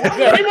it. So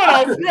yeah, he went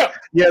off script.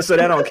 Yeah, so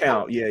that don't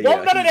count. Yeah, none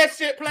of that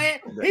shit playing.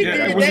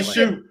 It was a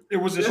shoot. It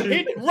was a shoot.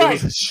 Right. It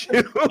was a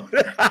shoot.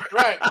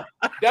 Right.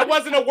 That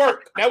wasn't a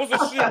work. That was a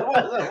shoot.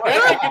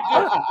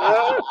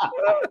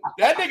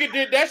 That nigga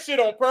did that shit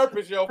on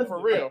purpose, yo,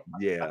 for real.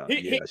 Yeah.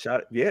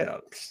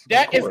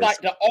 That is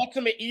like the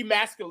ultimate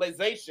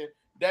emasculization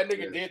that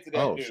nigga did to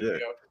that dude. Shit.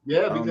 Yo.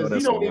 Yeah, because he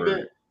don't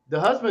even. The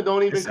husband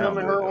don't even come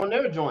in her on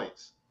their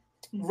joints.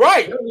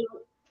 Right.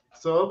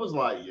 So it was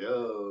like,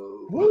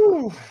 yo.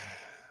 Woo.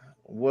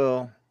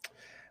 Well,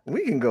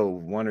 we can go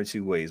one or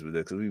two ways with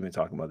it because we've been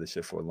talking about this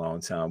shit for a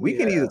long time. We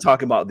can either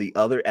talk about the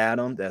other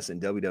Adam that's in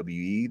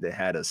WWE that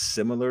had a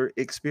similar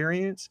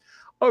experience,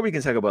 or we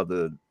can talk about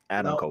the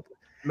Adam Copeland.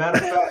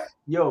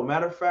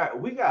 Matter of fact,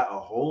 we got a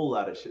whole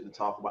lot of shit to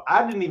talk about.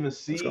 I didn't even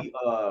see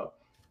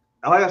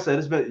like I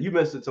said, you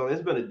missed it, Tony.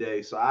 It's been a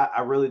day, so I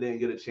really didn't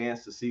get a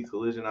chance to see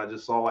Collision. I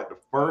just saw like the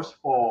first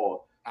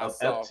fall of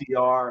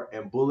FTR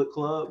and Bullet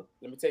Club.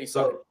 Let me tell you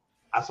something.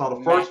 I saw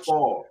the first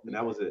fall, and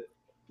that was it.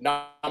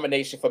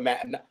 Nomination for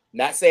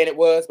not saying it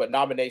was, but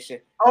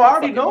nomination. Oh, I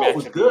already know it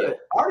was good.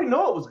 I already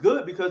know it was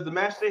good because the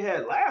match they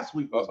had last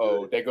week was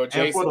good. There go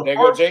Jason. There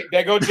go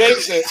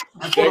Jason.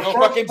 There go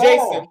fucking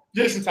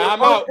Jason.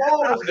 Time out.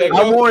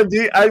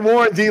 I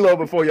warned D'Lo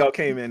before y'all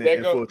came in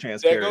full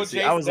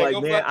transparency. I was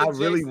like, man, I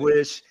really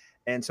wish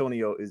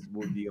Antonio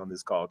would be on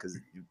this call because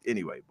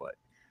anyway, but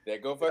there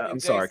go fucking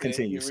I'm sorry. Jason.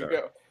 Continue,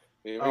 sir.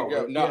 Here we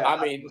go. No,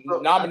 I mean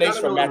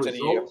nomination for match of the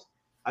year.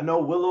 I know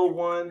Willow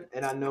won,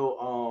 and I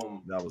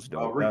know that was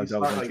dope. Ricky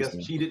Starks, I guess,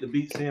 cheated to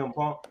beat CM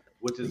Punk,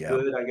 which is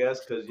good, I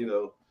guess, because he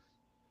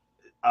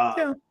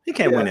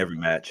can't win every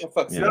match.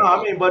 No,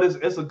 I mean, but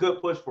it's a good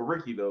push for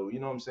Ricky though.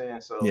 You know what I'm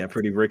saying? So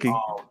pretty Ricky.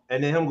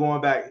 And then him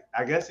going back,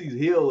 I guess he's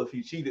heel if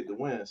he cheated to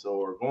win,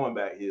 or going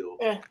back heel.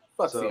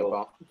 Fuck CM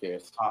Punk. Who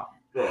cares?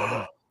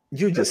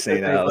 You just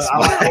saying that.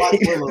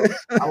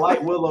 I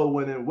like Willow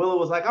winning. Willow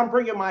was like, "I'm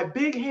bringing my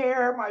big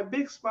hair, my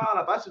big smile."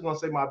 I thought she was gonna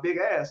say my big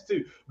ass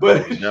too,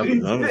 but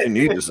you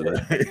need to say.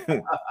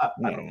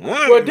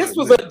 Well, this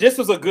was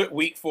a good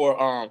week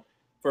for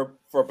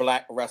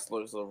black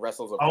wrestlers or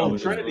wrestlers of color.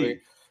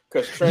 Trinity,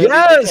 because Trinity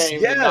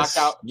became the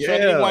knockout.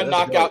 Trinity won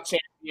knockout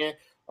champion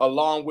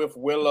along with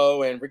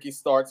Willow and Ricky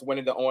Starks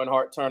winning the Owen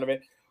Hart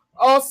tournament.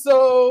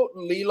 Also,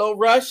 Lilo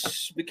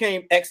Rush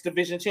became X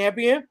Division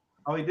champion.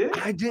 Oh, he did?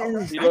 I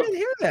didn't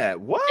hear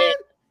that. What?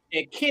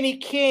 And Kenny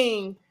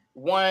King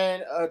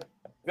won a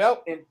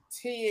belt in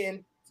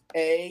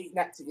TNA,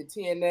 not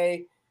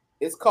TNA.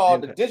 It's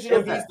called Impact. The Digital.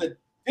 Impact. He's the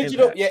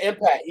digital. Impact.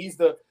 Impact. He's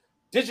the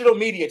digital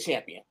media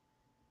champion.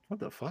 What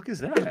the fuck is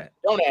that?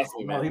 Don't ask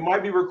me, man. He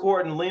might be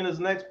recording Lena's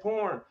next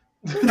porn.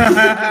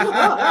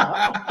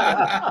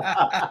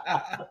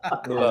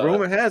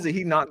 Rumor has it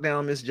he knocked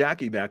down Miss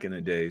Jackie back in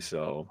the day,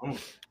 so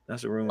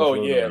that's a rumor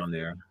floating around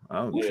there.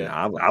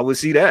 I would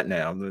see that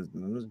now.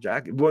 Miss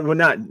Jackie, well,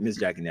 not Miss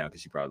Jackie now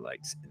because she probably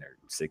like in her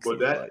 60s.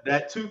 But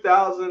that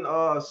 2000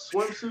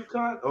 swimsuit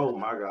con, oh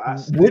my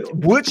god,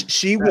 which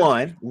she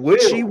won.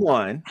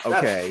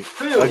 Okay,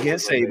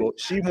 against Sable,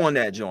 she won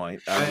that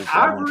joint.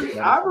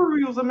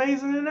 Ivory was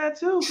amazing in that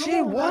too.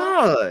 She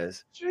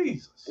was.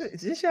 Jesus.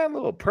 Did she have a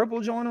little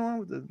purple joint on?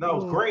 With the no, it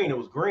was green. It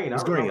was green. It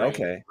was green.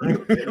 Okay.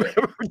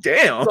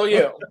 Damn. So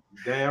yeah.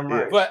 Damn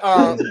right. But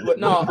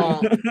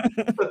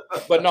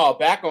no,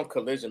 back on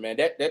Collision, man.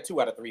 That 2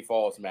 out of 3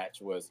 falls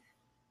match was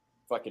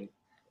fucking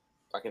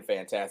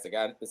fantastic.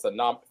 It's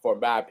for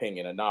my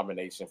opinion, a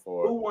nomination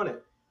for who won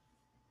it?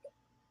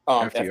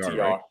 FTR.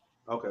 Right?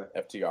 Okay.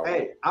 FTR.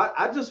 Hey,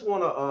 I just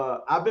want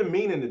to. I've been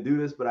meaning to do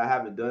this, but I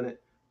haven't done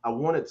it. I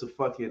wanted to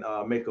fucking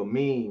make a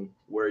meme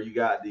where you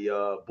got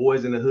the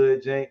Boys in the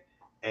Hood, Jank,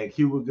 and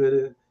Cuba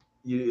Gooding.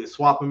 You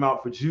swap them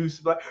out for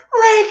Juice, like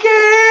Ricky.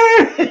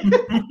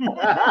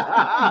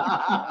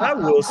 I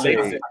will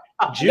say,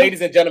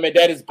 ladies and gentlemen,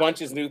 that is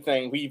Bunch's new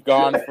thing. We've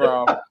gone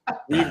from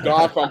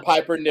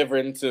Piper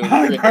Niven to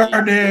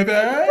Piper Niven.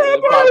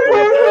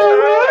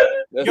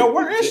 Yo,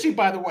 where is she,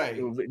 by the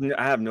way?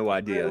 I have no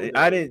idea.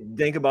 I didn't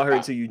think about her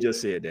until you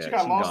just said that. She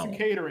got lost in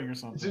catering or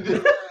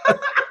something.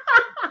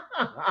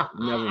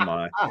 Never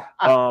mind.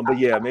 But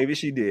yeah, maybe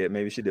she did.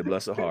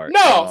 Bless her heart.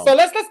 No, so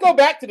let's go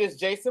back to this,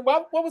 Jason.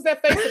 What was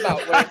that face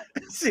about?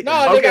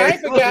 Nigga, I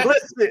ain't forgot.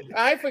 Listen,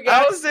 I ain't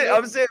forgot.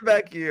 I'm sitting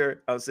back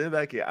here. I was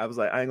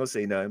like, I ain't gonna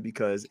say nothing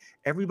because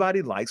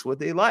everybody likes what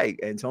they like.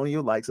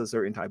 Antonio likes a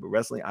certain type of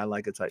wrestling. I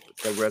like a type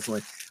of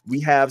wrestling.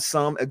 We have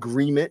some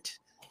agreement,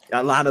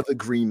 a lot of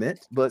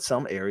agreement, but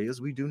some areas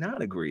we do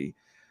not agree.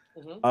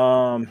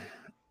 Well,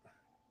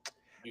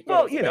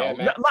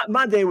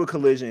 my day with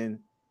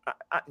Collision.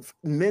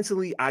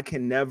 Mentally, I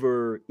can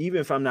never,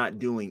 even if I'm not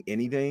doing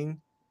anything,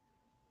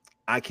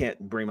 I can't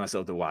bring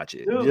myself to watch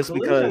it. Dude, just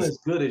because is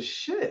good as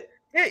shit.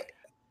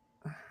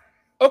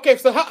 Okay,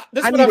 so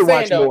I need to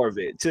watch more of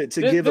it to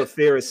give a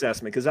fair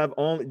assessment because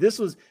this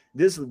was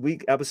this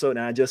week episode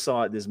and I just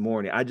saw it this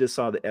morning. I just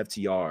saw the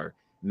FTR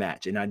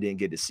match and I didn't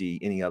get to see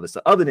any other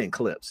stuff other than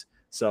clips.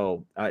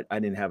 So I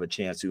didn't have a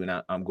chance to, and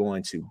I'm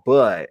going to.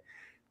 But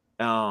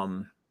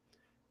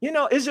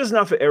it's just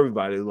not for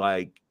everybody.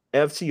 Like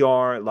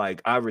FTR,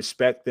 like I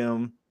respect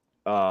them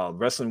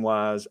wrestling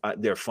wise.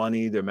 They're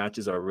funny. Their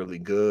matches are really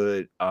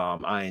good.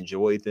 I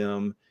enjoyed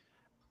them.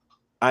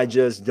 I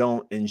just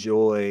don't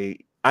enjoy.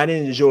 I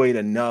didn't enjoy it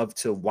enough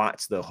to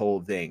watch the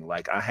whole thing.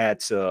 Like I had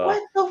to.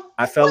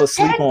 I fell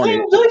asleep on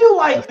it. Do you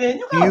like then?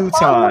 You few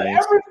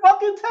times. Every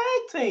fucking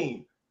tag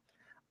team.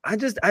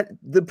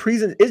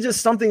 It's just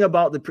something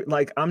about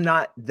like I'm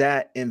not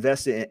that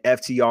invested in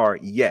FTR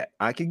yet.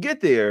 I could get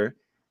there.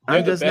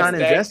 I'm just not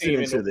invested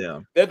into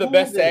them. They're the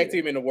best tag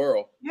team in the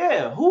world.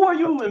 Yeah, who are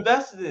you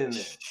invested in?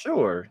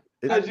 Sure.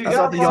 I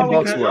thought the Young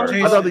Bucks were.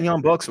 I thought the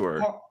Young Bucks were.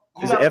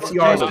 Is it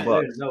FTR or the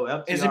Bucks? No,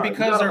 FTR. Is it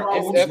because they're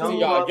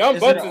FTR? Young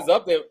Bucks is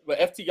up there, but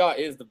FTR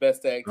is the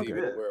best tag team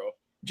in the world.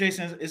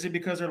 Jason, is it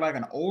because they're like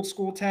an old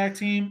school tag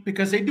team?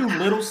 Because they do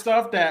little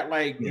stuff that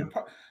like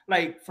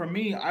for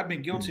me, I've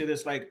been guilty of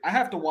this. Like I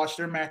have to watch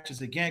their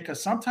matches again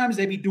because sometimes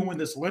they be doing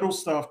this little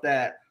stuff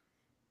that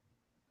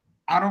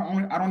I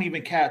don't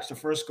even catch the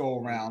first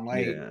go around,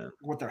 like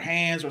with their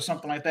hands or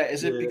something like that.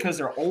 Is it because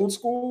they're old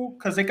school?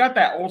 Because they got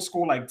that old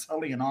school like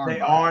Tully and Arn.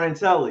 They Arn and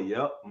Tully,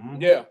 yep. Mm-hmm.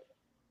 Yeah.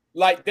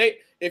 Like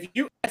if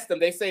you ask them,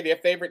 they say their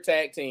favorite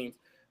tag teams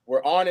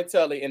were Arn and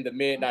Tully in the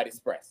Midnight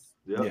Express.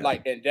 Yeah.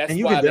 Like, and that's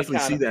you why can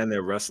definitely see that in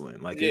their wrestling.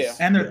 Like,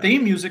 and their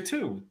theme music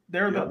too.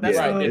 They're that's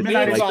right. the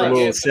Midnight like Express. the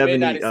little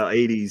 70s,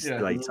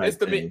 80s like type it's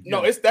the thing.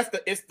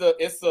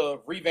 it's a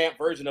revamped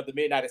version of the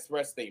Midnight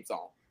Express theme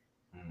song.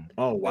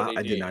 Oh wow,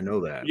 I did not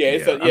know that. Yeah,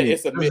 it's a.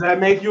 Does that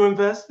make you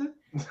invested?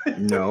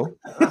 No.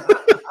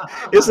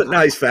 It's a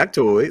nice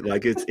factoid.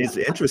 Like it's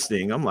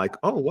interesting. I'm like,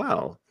 oh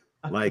wow.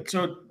 Like,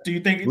 so do you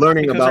think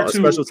learning about a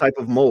special type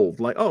of mold?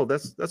 Like, oh,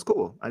 that's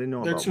cool. I didn't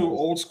know they're about too molds.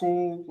 old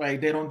school.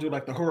 Like they don't do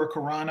like the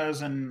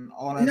hurricanranas and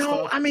all that. No,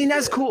 stuff? I mean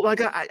that's cool.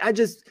 Like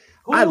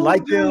I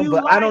like them,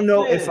 but I don't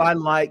know if I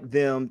like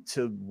them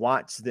to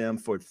watch them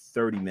for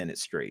 30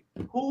 minutes straight.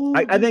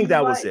 I think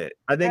that was it.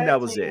 I think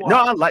that was it.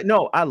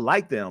 I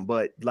like them,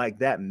 but like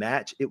that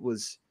match, it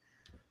was.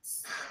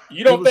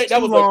 You don't think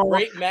that was a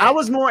great match? I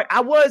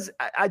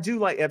do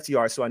like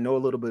FTR, so I know a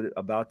little bit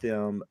about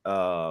them.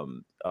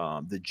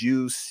 The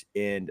Juice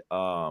and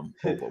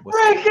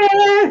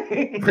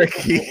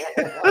Ricky.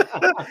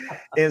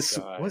 And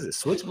was it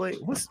Switchblade?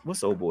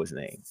 What's old boy's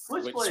name?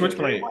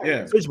 Switchblade.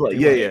 Yeah. Switchblade.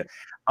 Yeah.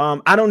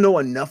 I don't know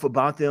enough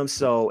about them,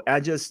 so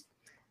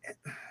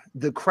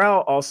the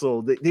crowd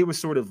also they were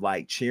sort of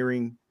like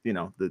cheering,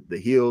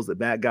 the heels, the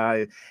bad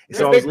guy.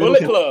 So I was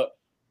Bullet Club.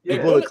 The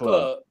Bullet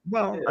Club.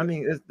 Well, I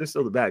mean, they're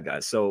still the bad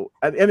guys. So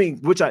I mean,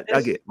 which I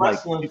get.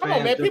 Like, come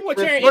on, man, people are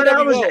cheering but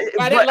NWO.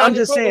 I'm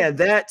just saying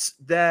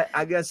that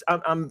I guess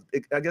I'm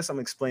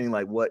explaining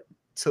like what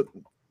took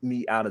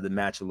me out of the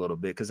match a little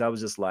bit because I was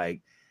just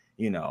like,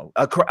 you know,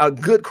 a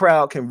good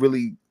crowd can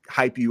really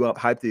hype you up,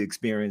 hype the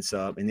experience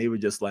up, and they were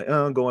just like,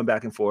 going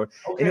back and forth,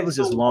 and it was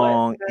just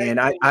long, and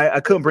I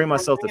couldn't bring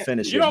myself to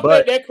finish it. You don't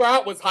but think that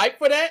crowd was hyped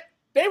for that?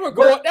 They were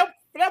going. That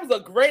was a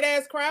great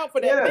ass crowd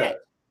for that match.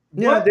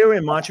 Yeah, they were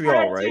in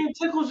Montreal, right? Team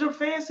tickles your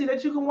fancy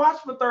that you can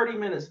watch for 30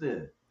 minutes.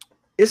 Then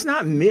it's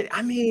not mid.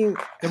 I mean,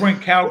 they were in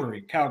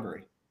Calgary.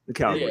 The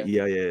Calgary,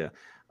 yeah.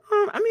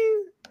 I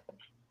mean,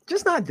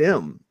 just not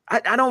them.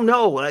 I don't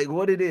know like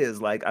what it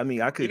is. Like, I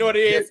mean, I could. You know what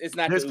it is? It's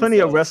not. There's plenty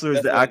of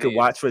wrestlers that I could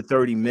watch for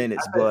 30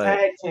 minutes, but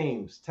tag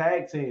teams,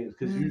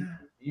 because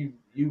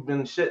you've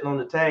been shitting on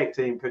the tag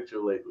team picture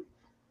lately.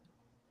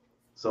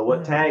 So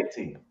what tag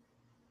team?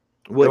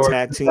 What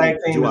tag team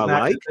do I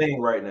like? Thing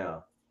right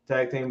now.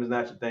 Tag team is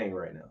not your thing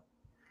right now.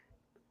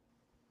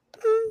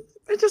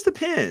 It just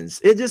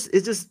depends.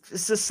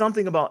 It's just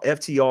something about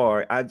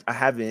FTR. I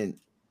haven't.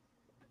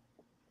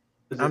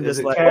 I'm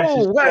just like,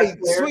 oh wait,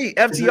 sweet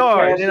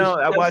FTR. You know,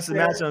 I watched the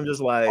match and I'm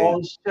just like, all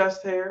his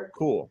chest hair.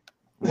 Cool.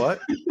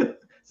 What?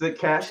 Is it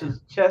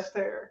Cash's chest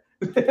hair?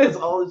 It's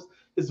all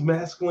his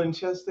masculine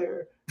chest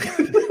hair.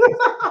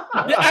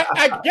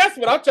 I guess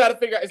what I'm trying to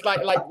figure out is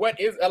like what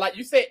is like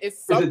you said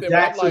it's something. Is it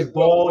I'm like,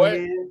 bald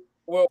head?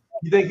 Well,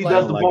 you think he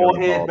does the bald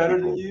head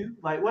better than you?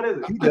 Like, what is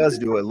it? He does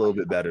do it a little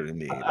bit better than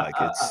me. Like,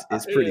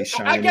 it's pretty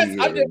shiny. I guess I'm just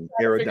trying to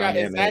figure out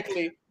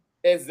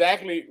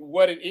exactly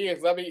what it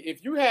is. I mean,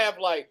 if you have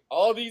like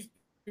all these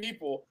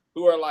people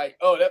who are like,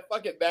 oh, that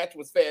fucking match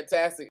was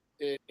fantastic,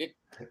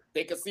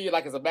 they can see it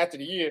like it's a match of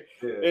the year,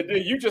 and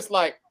then you just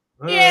like,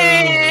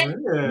 yeah.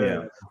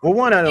 Well,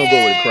 one, I don't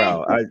go with the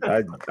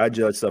crowd. I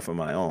judge stuff on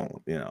my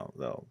own, you know.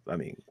 Though I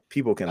mean,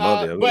 people can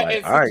love it.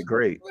 Like, all right,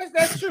 great.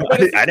 That's true.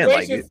 But I didn't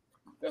like it.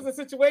 There's a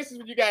situations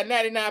when you got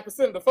 99%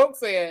 of the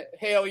folks saying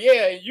hell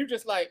yeah, and you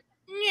just like,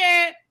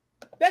 yeah.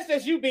 That's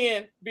just you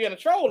being a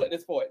troll at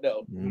this point,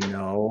 though.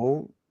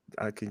 No,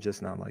 I could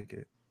just not like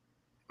it.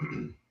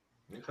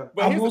 But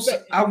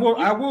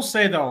I will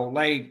say though,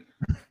 like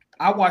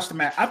I watched the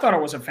match. I thought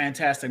it was a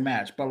fantastic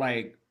match, but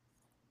like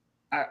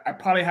I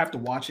probably have to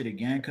watch it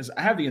again because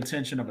I have the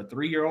attention of a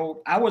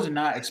 3-year-old. I was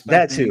not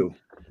expecting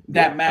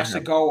that match to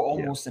go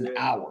almost an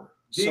hour.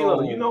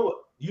 So you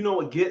know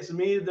what gets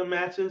me the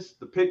matches?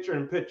 The picture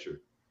in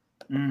picture.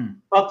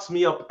 Fucks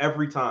me up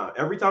every time.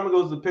 Every time it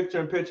goes to picture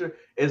in picture,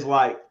 it's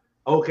like,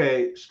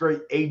 okay,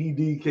 straight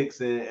ADD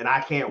kicks in and I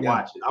can't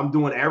watch it. I'm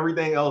doing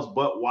everything else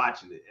but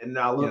watching it. And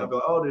now I look and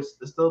go, oh, there's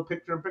still a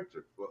picture in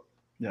picture. Well,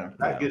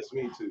 that gets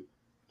me too.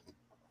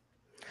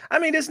 I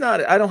mean, it's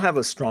not, I don't have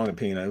a strong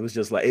opinion. It was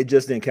just like, it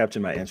just didn't capture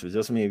my interest.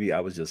 Just maybe I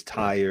was just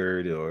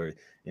tired or,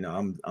 you know,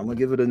 I'm going to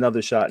give it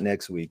another shot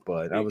next week.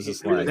 But I was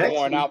just like.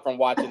 Worn out from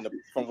watching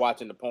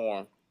the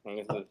porn.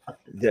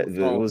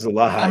 It was a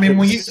lot. I mean,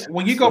 when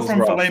you go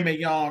from filet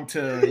mignon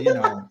to, you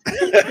know,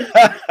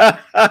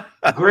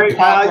 great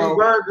value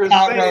burgers,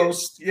 hot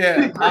roast,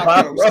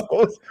 hot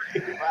roast,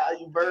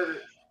 value burgers.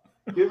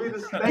 Give me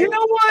the steak. You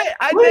know what?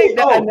 I think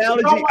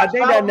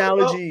that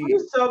analogy.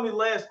 Please tell me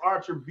Lance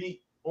Archer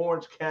beat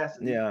Orange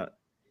Cassidy. Yeah.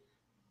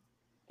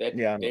 They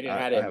didn't have that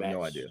I have match.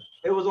 no idea.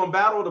 It was on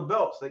Battle of the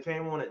Belts. They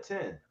came on at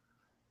 10.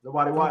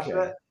 Nobody watched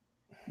that.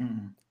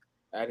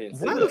 I didn't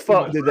see Why the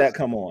fuck did that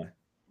come on?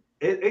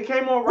 It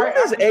came on right.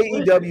 What does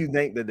AEW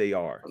think that they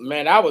are?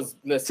 Man, I was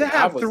listening. To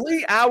have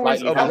 3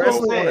 hours of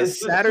wrestling on a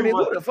Saturday.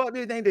 What the fuck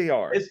do you think they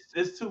are?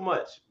 It's too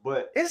much,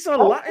 but it's a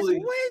lot. It's way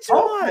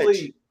too much.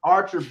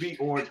 Archer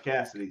beat Orange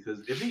Cassidy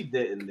because if he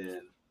didn't,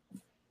 then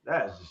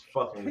that's just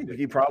fucking ridiculous.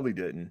 He probably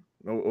didn't.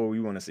 Oh,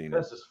 we want to see it.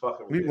 That's just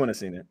fucking ridiculous. We want to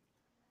see it.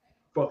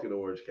 Fucking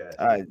Orange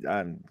Cassidy.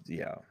 I'm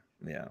yeah.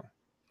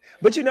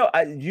 But you know,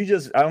 I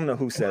don't know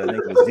who said it. I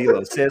think it was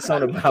D'Lo said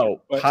something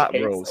about hot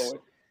roast.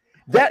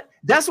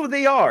 That's what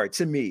they are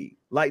to me.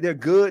 Like they're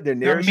good.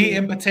 They're meat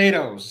and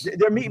potatoes.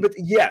 They're meat, but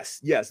yes,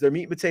 their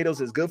meat and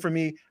potatoes is good for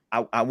me.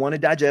 I want to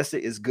digest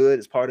it. It's good.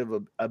 It's part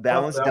of a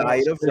balanced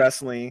diet of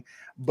wrestling,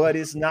 but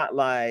it's not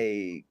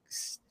like,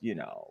 you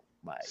know,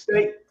 like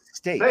steak.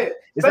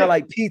 It's not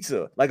like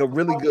pizza, like a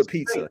really good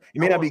pizza. It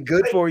may not be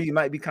good for you. You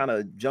might be kind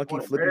of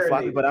junky, flippy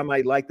floppy, but I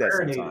might like that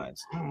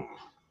sometimes.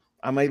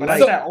 I might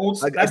like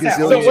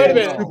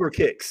super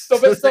kicks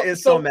in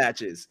some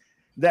matches.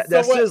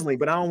 That's sizzling,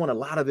 but I don't want a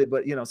lot of it.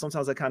 But you know,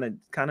 sometimes I kind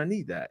of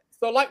need that.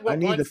 So, like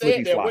what Ron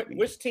said, there,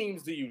 which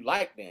teams do you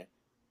like then?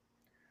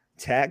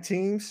 Tag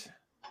teams.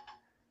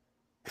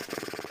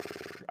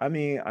 I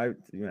mean, I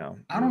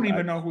don't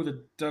even know who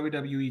the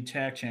WWE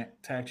tag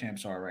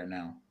champs are right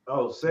now.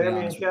 Oh,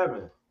 Sammy and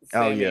Kevin.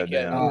 I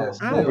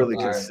don't really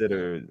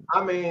consider.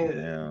 I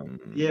mean,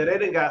 they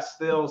didn't got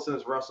still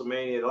since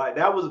WrestleMania. Like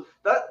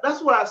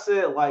that's what I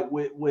said. Like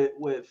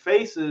with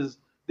faces.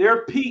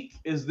 Their peak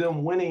is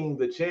them winning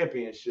the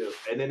championship,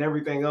 and then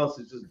everything else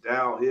is just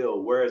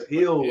downhill. Whereas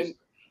heels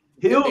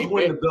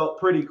win the belt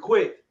pretty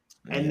quick,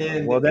 and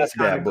then that's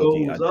bad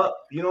booking. Goes up.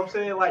 You know what I'm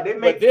saying? Like they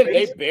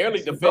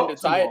barely defend the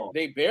title.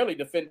 They barely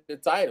defend the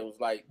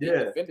titles. Like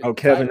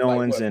Kevin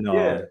Owens and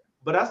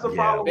but that's the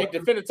problem. They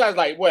defended the titles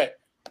like what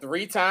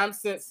 3 times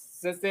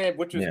since then,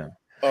 which was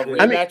a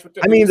rematch with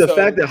the I mean, the Usos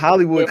fact that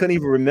Hollywood couldn't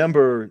even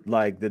remember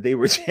like that they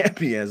were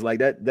champions, like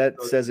that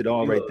says it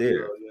all right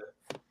there. Yeah.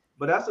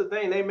 But that's the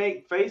thing, they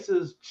make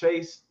faces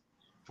chase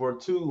for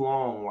too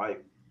long.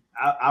 Like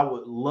I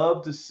would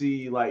love to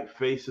see like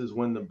faces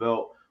win the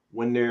belt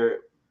when they're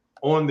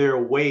on their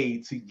way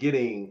to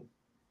getting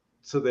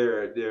to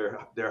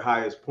their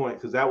highest point,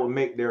 because that would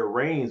make their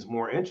reigns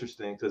more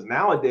interesting. Because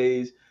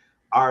nowadays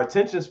our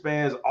attention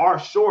spans are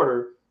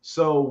shorter,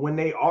 so when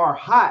they are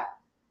hot,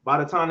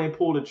 by the time they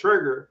pull the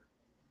trigger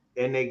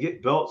and they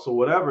get belts or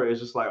whatever, it's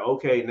just like,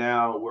 okay,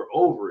 now we're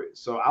over it.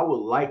 So I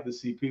would like to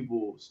see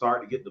people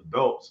start to get the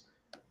belts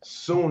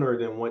sooner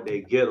than when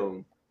they get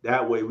them.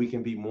 That way we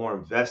can be more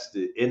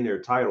invested in their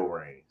title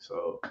reign.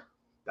 So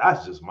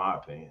that's just my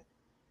opinion.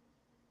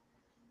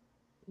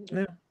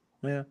 Yeah.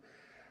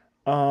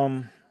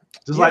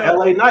 Just like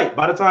LA Knight.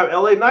 By the time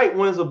LA Knight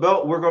wins a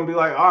belt, we're gonna be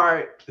like, all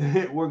right,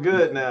 we're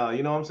good now.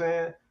 You know what I'm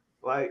saying?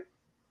 Like,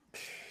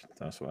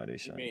 that's why they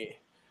should.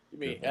 You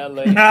mean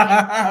LA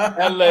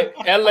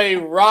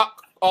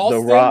Rock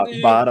Austin? The Rock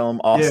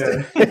Bottom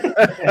Austin.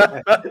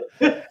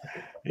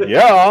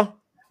 Yeah.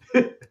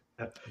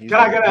 Can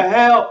I get a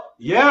hell?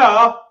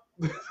 Yeah.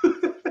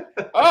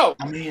 Oh,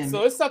 I mean,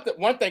 so it's something.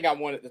 One thing I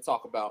wanted to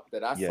talk about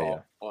that I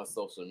saw on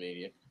social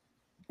media.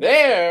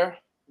 There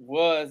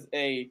was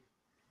a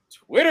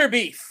Twitter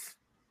beef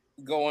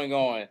going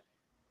on.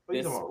 What are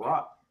you talking about,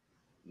 Rock?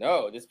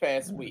 No, this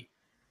past week.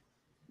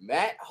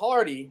 Matt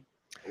Hardy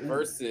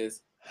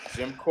versus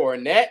Jim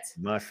Cornette.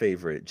 My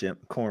favorite, Jim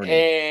Cornette.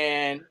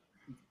 And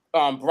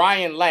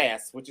Brian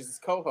Last, which is his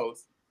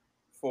co-host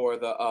for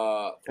the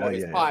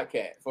his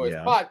podcast.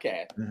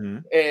 Podcast. Mm-hmm.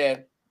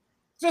 And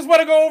just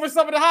want to go over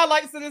some of the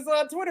highlights of this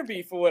Twitter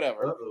beef or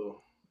whatever.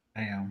 Uh-oh.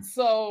 Damn.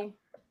 So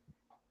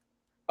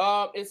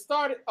it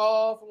started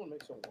off. I want to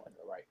make sure I'm going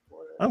the right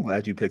order. I'm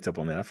glad you picked up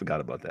on that. I forgot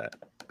about that.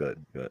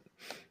 Good.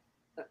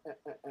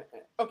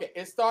 Okay,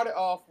 it started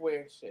off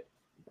where shit.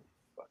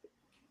 Fuck it.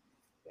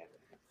 Damn it.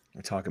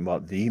 We're talking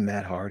about the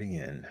Matt Hardy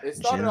and it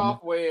started Jim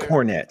off where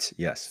Cornette.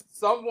 Yes.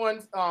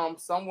 Someone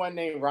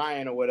named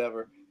Ryan or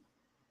whatever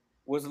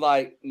was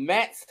like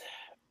Matt's.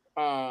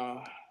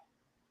 Here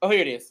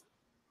it is.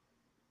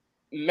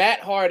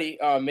 Matt Hardy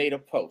made a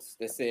post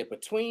that said,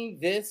 between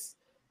this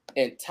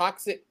and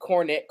toxic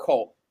Cornette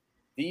cult,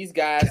 these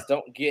guys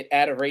don't get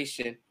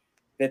adoration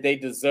that they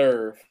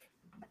deserve.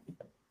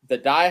 The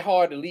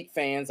diehard elite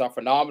fans are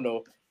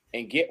phenomenal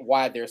and get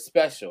why they're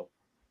special.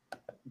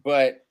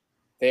 But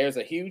there's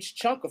a huge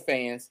chunk of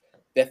fans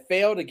that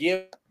fail to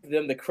give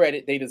them the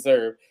credit they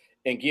deserve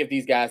and give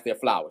these guys their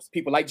flowers.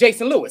 People like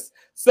Jason Lewis.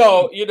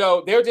 So,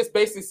 they're just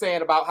basically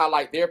saying about how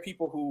like there are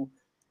people who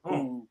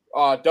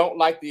don't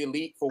like the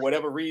elite for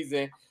whatever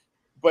reason,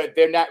 but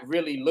they're not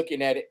really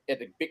looking at it at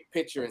the big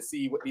picture and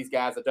see what these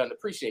guys have done to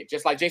appreciate,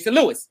 just like Jason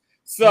Lewis.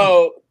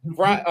 So,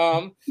 Matt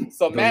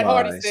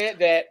Hardy said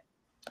that,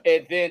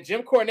 and then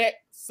Jim Cornette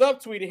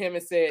subtweeted him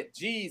and said,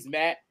 "Geez,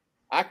 Matt,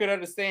 I could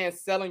understand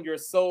selling your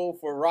soul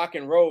for rock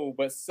and roll,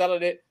 but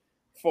selling it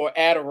for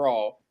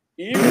Adderall.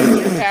 Even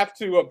if you have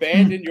to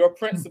abandon your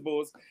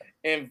principles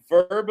and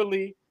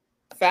verbally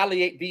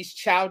fallate these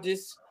childish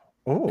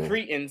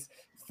cretins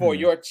for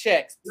your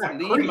checks,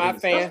 leave my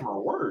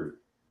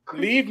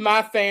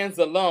fans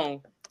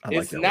alone.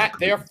 It's not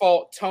their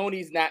fault.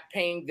 Tony's not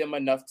paying them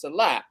enough to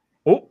lie."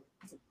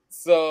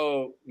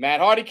 So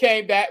Matt Hardy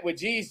came back with,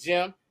 "Geez,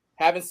 Jim,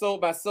 having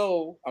sold my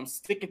soul, I'm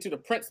sticking to the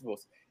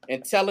principles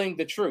and telling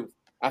the truth.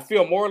 I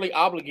feel morally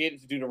obligated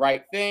to do the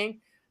right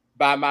thing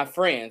by my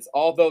friends,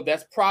 although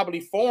that's probably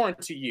foreign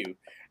to you.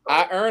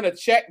 I earn a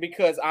check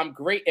because I'm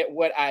great at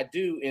what I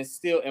do and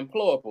still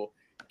employable.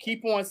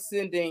 Keep on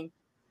seeding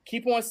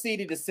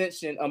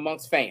dissension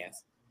amongst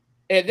fans."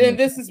 And then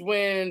this is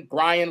when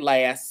Brian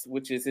Last,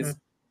 which is his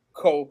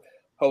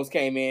co-host,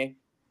 came in.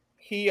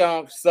 He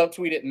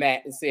subtweeted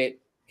Matt and said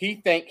he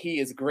think he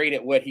is great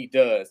at what he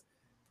does.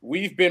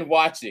 We've been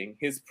watching.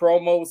 His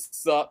promos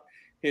suck.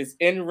 His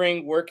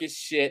in-ring work is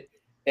shit.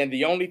 And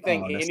the only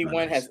thing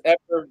anyone has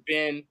ever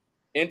been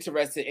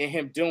interested in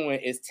him doing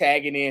is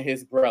tagging in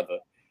his brother.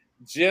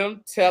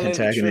 Jim telling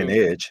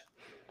the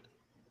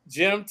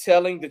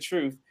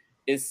truth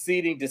is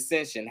seeding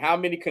dissension. How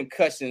many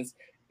concussions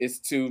is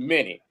too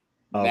many?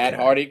 Okay. Matt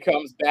Hardy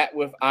comes back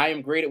with, "I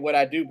am great at what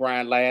I do,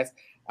 Brian Last.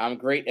 I'm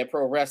great at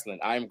pro wrestling.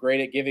 I am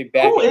great at giving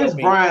back." Who is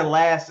Brian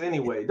Last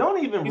anyway?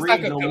 Don't even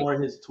read no more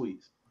of his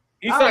tweets.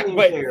 I don't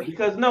even care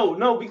because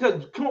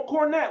because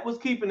Cornette was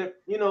keeping it,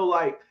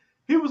 like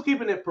he was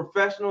keeping it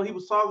professional. He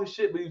was talking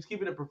shit, but he was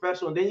keeping it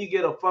professional. And then you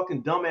get a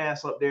fucking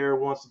dumbass up there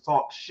who wants to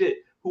talk shit,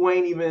 who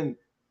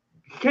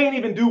can't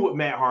even do what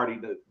Matt Hardy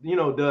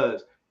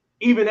does,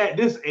 even at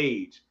this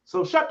age.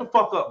 So shut the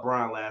fuck up,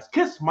 Brian Last.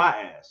 Kiss my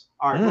ass.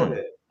 All right, go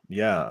ahead.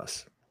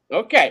 Yes.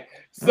 Okay.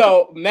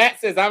 So Matt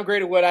says, "I'm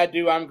great at what I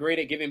do. I'm great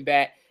at giving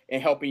back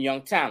and helping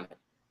young talent.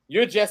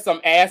 You're just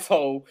some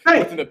asshole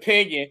with an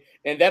opinion,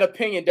 and that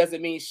opinion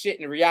doesn't mean shit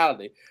in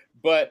reality.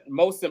 But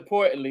most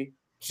importantly,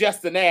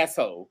 just an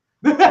asshole."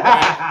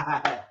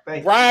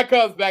 Brian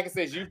comes back and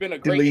says, "You've been a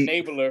great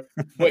enabler,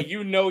 but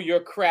your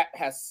crap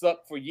has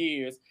sucked for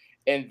years,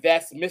 and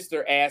that's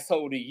Mr.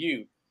 Asshole to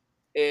you.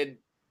 And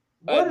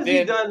what has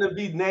he done to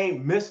be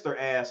named Mr.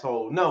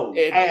 Asshole? No,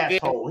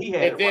 asshole. He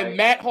had it then right.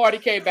 Matt Hardy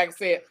came back and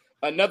said,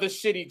 another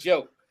shitty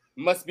joke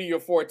must be your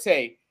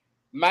forte.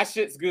 My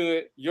shit's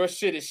good. Your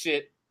shit is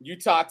shit. You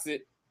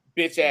toxic,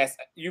 bitch ass.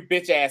 You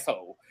bitch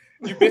asshole.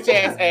 You bitch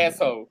ass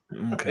asshole.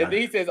 Okay. And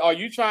then he says, are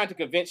you trying to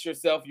convince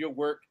yourself your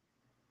work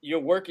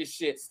is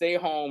shit? Stay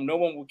home. No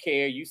one will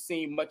care. You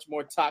seem much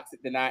more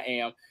toxic than I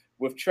am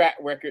with track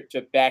record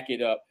to back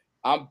it up.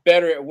 I'm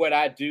better at what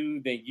I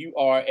do than you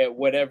are at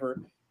whatever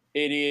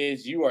it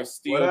is you are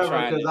still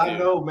trying to do. Because I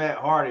know Matt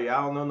Hardy.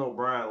 I don't know no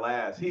Brian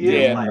Last. He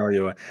is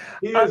last.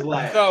 He is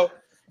last. So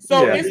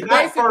it's you're basically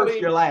not first,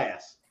 you're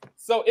last.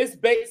 So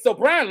so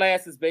Brian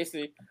Last is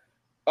basically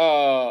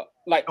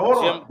like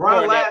hold Jim on.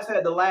 Brian Cornette. Last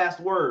had the last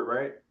word,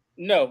 right?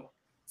 No.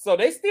 So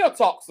they still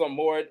talk some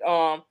more.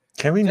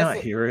 Can we not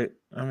hear it?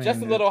 I mean,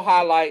 just a little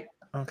highlight.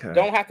 Okay.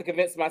 Don't have to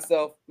convince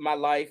myself my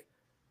life.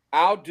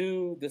 I'll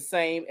do the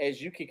same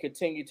as you can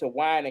continue to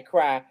whine and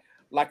cry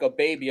like a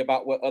baby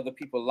about what other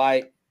people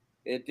like.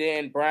 And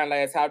then Brian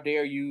Last, how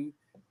dare you?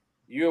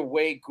 You're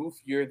way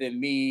goofier than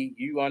me.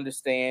 You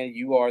understand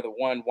you are the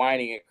one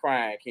whining and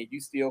crying. Can you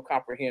still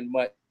comprehend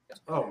much?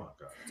 Oh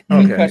my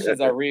God. The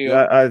questions are real.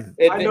 And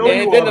then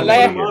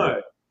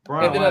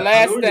the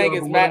last thing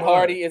is Matt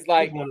Hardy is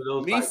like,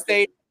 me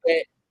stating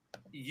that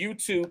you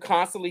two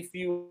constantly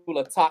fuel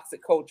a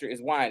toxic culture is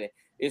whining.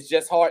 It's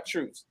just hard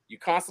truths. You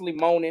constantly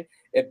moaning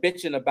and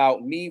bitching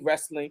about me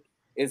wrestling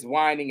is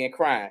whining and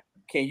crying.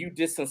 Can you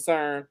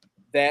discern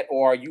that,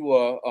 or are you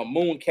a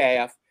moon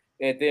calf?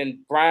 And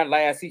then Brian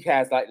Last, he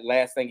has like the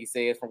last thing he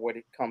says from what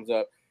it comes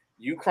up.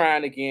 You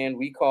crying again.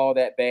 We call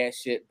that bad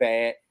shit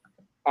bad.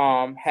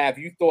 Have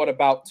you thought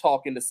about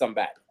talking to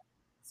somebody?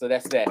 So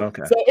that's that.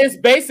 Okay. So it's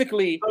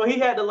basically. So he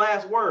had the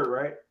last word,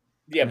 right?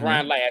 Yeah,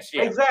 Brian Last.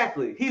 Yeah.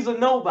 Exactly. He's a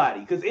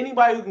nobody, because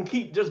anybody who can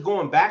keep just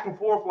going back and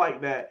forth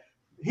like that,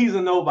 he's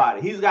a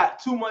nobody. He's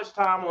got too much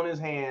time on his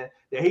hand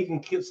that he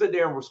can sit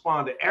there and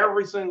respond to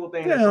every single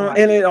thing. Yeah,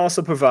 and it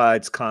also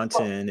provides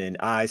content and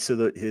eyes to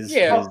the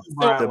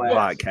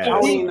podcast.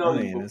 I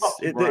mean,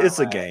 it's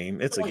a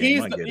game. It's a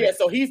game.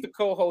 So he's the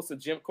co-host of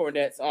Jim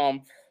Cornette's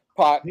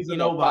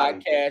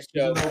podcast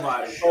show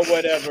or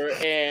whatever,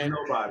 and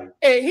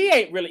he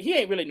ain't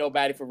really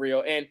nobody for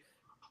real, and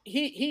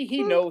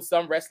he knows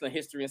some wrestling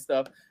history and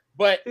stuff,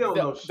 but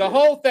the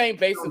whole thing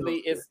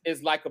basically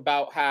is like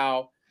about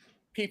how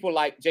people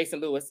like Jason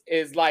Lewis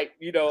is like,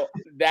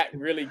 that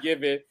really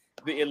giving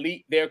the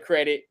elite their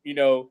credit,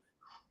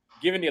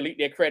 giving the elite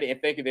their credit and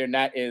thinking they're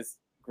not as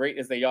great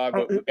as they are,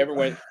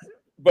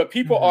 but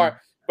people are.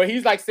 But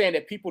he's like saying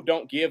that people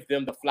don't give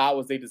them the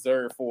flowers they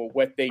deserve for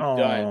what they've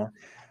done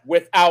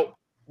without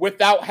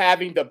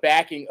having the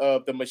backing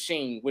of the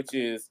machine, which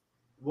is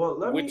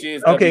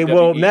okay. WWE.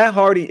 Well, Matt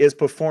Hardy is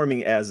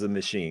performing as a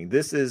machine.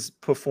 This is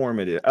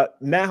performative.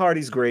 Matt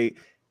Hardy's great.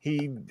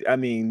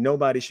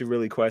 Nobody should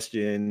really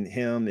question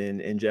him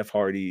and Jeff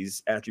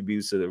Hardy's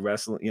attributes of the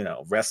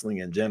wrestling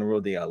in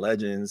general. They are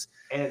legends,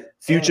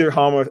 future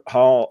Hall of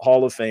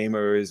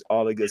Famers,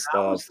 all the good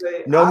stuff.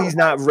 He's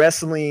not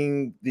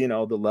wrestling, the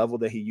level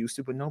that he used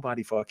to, but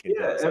nobody fucking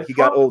does. Like, he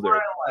got older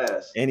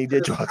and he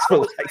did drugs for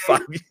like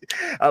 5 years,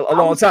 a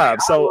long time.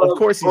 So of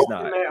course he's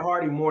not. Matt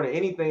Hardy more than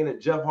anything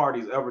that Jeff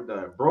Hardy's ever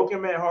done.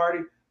 Broken Matt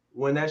Hardy.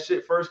 When that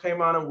shit first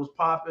came out and was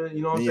popping,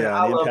 you know what I'm saying?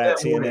 I love that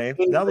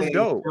TNA. That was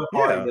dope. Jeff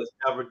Hardy has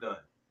ever done.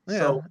 Yeah,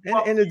 so,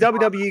 and the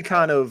WWE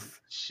kind of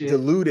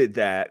diluted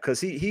that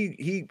because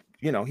he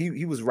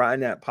was riding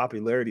that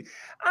popularity.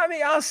 I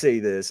mean, I'll say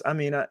this. I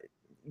mean,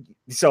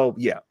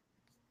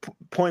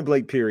 point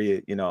blank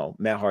period.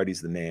 Matt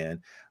Hardy's the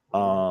man.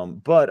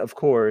 But of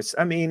course,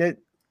 I mean,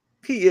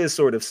 he is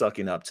sort of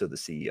sucking up to the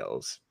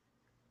CEOs.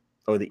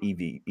 Or the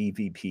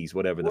EVPs,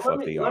 whatever the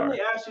fuck they are. Let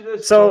me ask you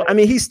this. So, I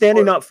mean, he's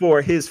standing up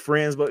for his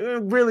friends, but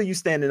really, you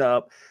standing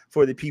up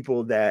for the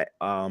people that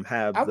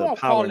have the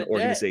power in the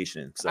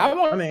organization. So, I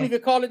won't even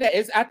call it that.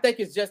 I think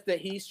it's just that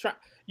he's trying.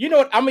 You know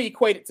what? I'm gonna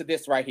equate it to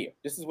this right here.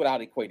 This is what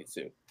I'll equate it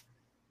to.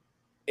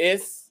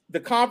 It's the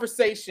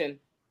conversation.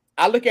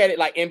 I look at it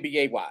like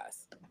NBA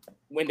wise.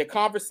 When the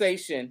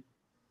conversation,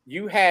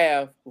 you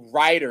have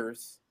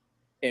writers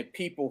and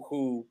people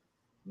who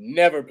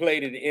never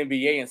played in the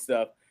NBA and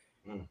stuff.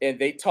 And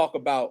they talk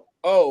about,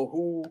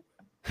 who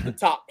the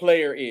top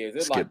player is.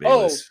 It's like,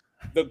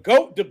 the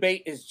GOAT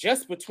debate is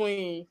just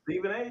between,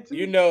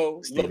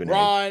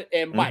 LeBron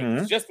and Mike.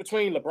 It's just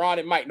between LeBron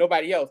and Mike,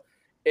 nobody else.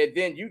 And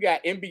then you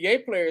got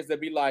NBA players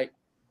that be like,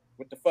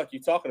 what the fuck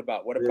you talking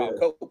about? What about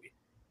Kobe?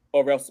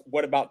 Or else,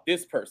 what about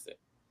this person?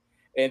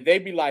 And they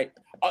be like,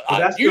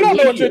 you don't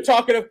know what you're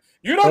talking about.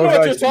 You don't know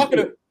what you're talking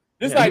about.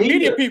 This like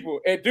media people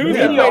and dudes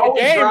that play the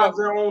game drives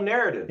their own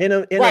narrative. And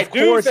of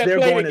course they're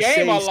going to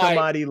say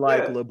somebody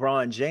like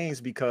LeBron James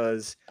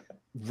because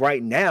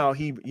right now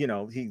he's like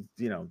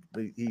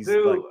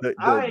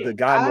the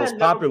guy most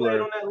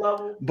popular.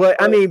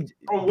 But I mean,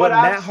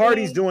 Matt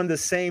Hardy's doing the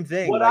same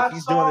thing. Like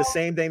he's doing the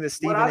same thing that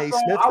Stephen A.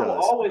 Smith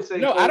does.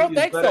 No, I don't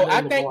think so.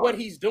 I think what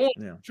he's doing,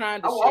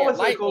 trying to always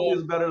say Kobe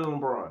is better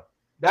than LeBron.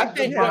 That's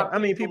just my I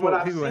mean, people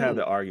have seen.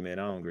 the argument.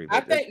 I don't agree. But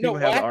I think people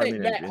what have the I think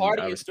argument, Matt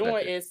Hardy I is respect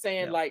doing it. is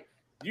saying like,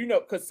 you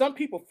know, because some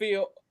people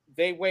feel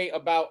they weigh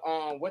about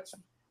what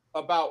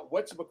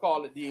you would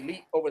call it, the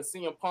elite over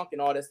CM Punk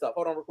and all that stuff.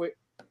 Hold on real quick.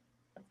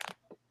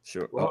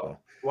 Sure. Well,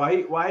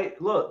 why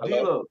look,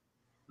 D-Lo,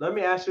 let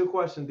me ask you a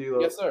question, D-Lo.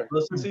 Yes, sir.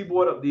 Since he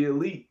brought up the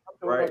elite,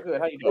 right? Good.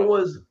 How you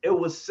doing? It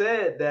was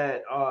said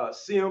that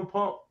CM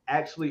Punk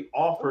actually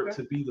offered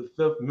to be the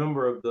 5th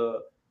member of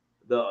the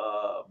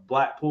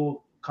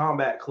Blackpool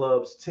Combat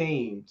Club's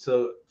team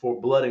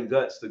for Blood and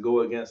Guts to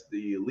go against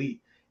the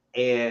elite.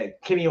 And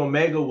Kenny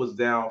Omega was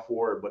down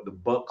for it, but the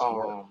Bucks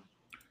weren't.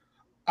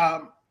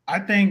 I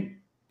think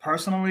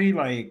personally,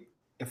 like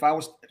if I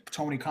was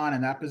Tony Khan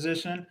in that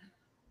position,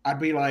 I'd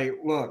be like,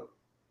 look,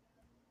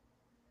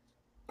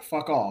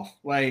 fuck off.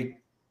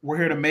 Like, we're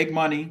here to make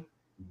money.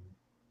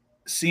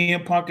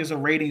 CM Punk is a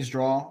ratings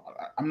draw.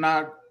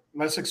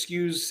 Let's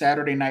excuse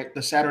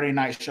the Saturday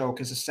night show,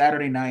 because it's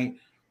Saturday night.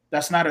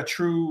 That's not a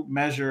true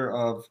measure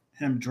of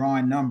him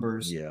drawing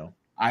numbers. Yeah.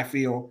 I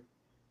feel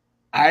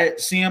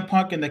CM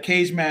Punk in the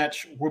cage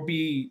match would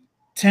be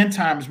 10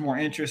 times more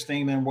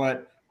interesting than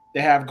what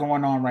they have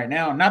going on right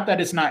now. Not that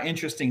it's not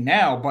interesting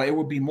now, but it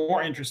would be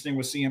more interesting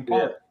with CM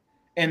Punk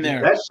in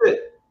there.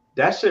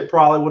 That shit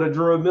probably would have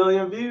drew 1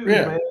 million views,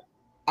 man.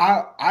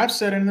 I've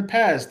said it in the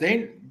past.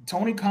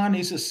 Tony Khan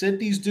needs to sit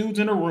these dudes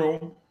in a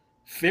room,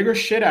 figure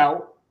shit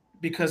out,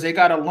 because they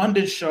got a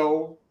London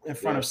show in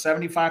front of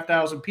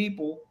 75,000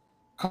 people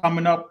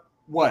coming up,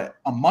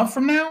 a month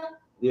from now?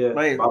 Yeah,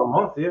 like about a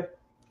month,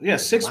 Yeah,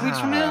 6 weeks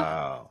from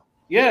now?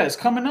 Yeah, it's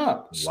coming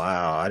up.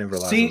 Wow, I didn't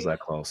realize it was that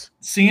close.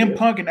 CM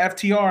Punk and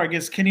FTR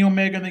against Kenny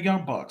Omega and the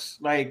Young Bucks.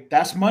 Like,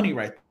 that's money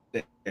right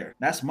there.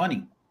 That's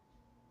money.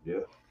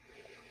 Yeah.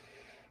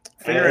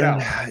 Figure it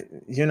out.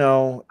 You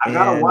know, I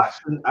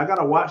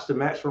gotta watch the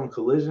match from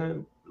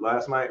Collision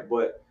last night,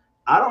 but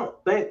I don't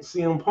think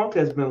CM Punk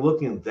has been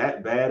looking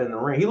that bad in the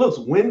ring. He looks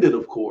winded,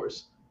 of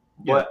course,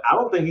 but I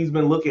don't think he's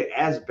been looking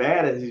as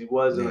bad as he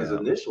was in his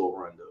initial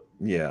run, though.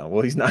 Yeah,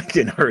 well, he's not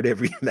getting hurt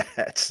every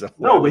match. So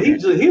no, but he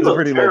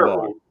looked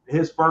terrible.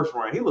 His first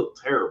run, he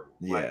looked terrible.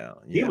 Yeah,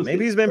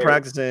 maybe he's been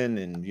practicing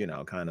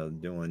and kind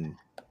of doing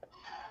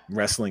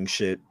wrestling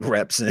shit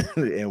reps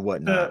and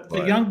whatnot.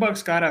 The Young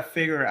Bucks gotta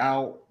figure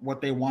out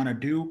what they want to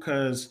do,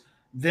 because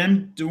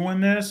them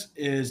doing this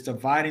is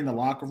dividing the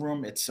locker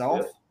room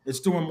itself. Yeah. It's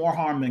doing more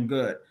harm than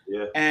good.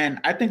 Yeah. And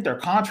I think their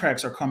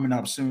contracts are coming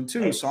up soon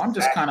too. Exactly. So I'm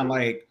just kind of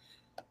like,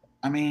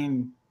 I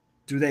mean,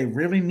 do they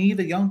really need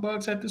the Young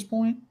Bucks at this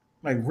point?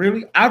 Like,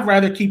 really? I'd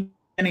rather keep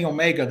Kenny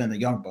Omega than the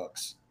Young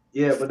Bucks.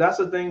 Yeah, but that's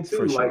the thing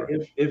too. Like,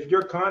 if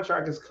your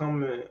contract is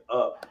coming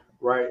up,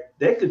 right,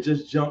 they could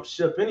just jump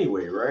ship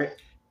anyway, right?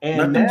 And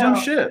let them jump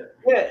ship.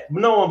 Yeah,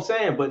 no, I'm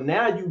saying, but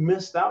now you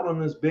missed out on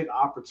this big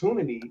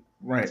opportunity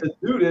to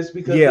do this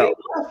because they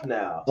left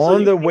now.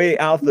 On the way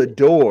out the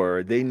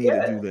door, they need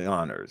to do the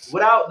honors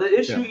without the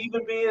issue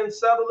even being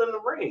settled in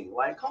the ring.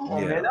 Like, come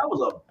on, man,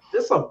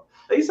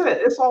 they said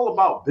it's all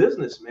about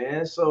business,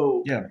 man.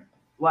 So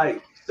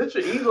like, set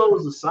your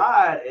egos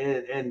aside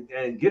and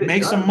get it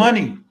make done, some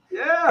money.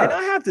 Yeah, and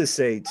I have to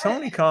say,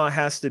 Tony Khan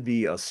has to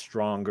be a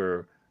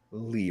stronger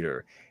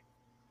leader.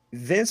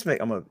 I'm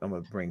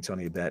gonna bring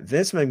Tony back.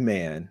 Vince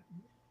McMahon,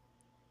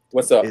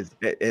 what's up?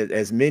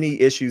 As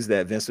many issues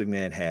that Vince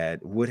McMahon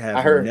had would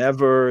have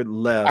never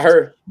left.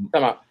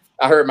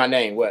 I heard my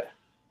name. What?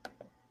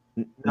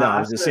 No, I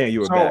was just saying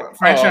you were back.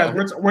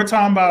 Franchise, we're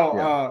talking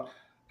about.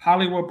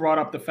 Hollywood brought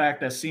up the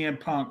fact that CM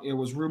Punk. It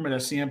was rumored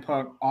that CM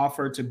Punk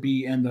offered to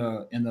be in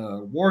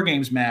the War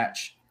Games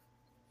match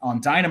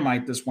on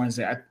Dynamite this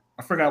Wednesday.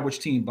 I forgot which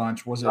team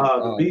bunch was it. The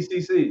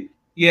BCC.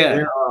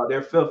 Yeah,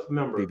 their 5th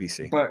member.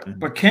 BBC.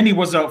 But Kenny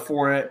was up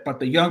for it, but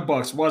the Young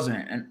Bucks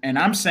wasn't. And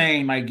I'm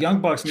saying, like,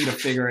 Young Bucks need to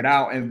figure it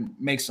out and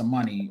make some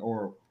money,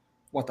 or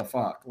what the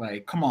fuck?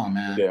 Like, come on,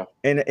 man. Yeah.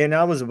 And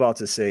I was about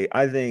to say,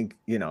 I think,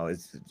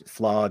 it's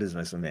flawed as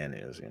Vince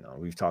McMahon is.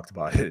 We've talked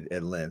about it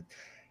at length.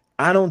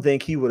 I don't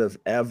think he would have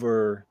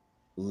ever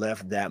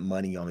left that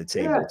money on the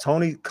table. Yeah.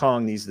 Tony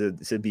Khan needs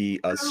to be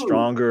a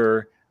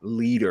stronger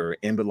leader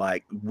and be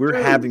like, we're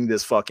having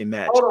this fucking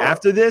match.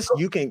 After this,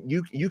 you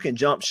can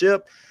jump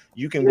ship,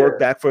 you can work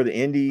back for the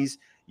Indies,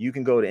 you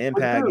can go to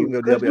Impact, you can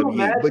go to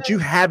WWE, but you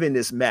having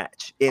this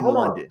match in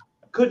London.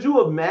 Could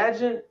you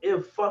imagine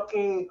if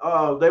fucking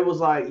they was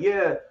like,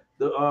 the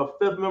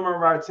 5th member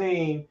of our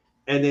team,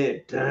 and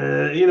then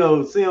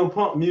CM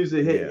Punk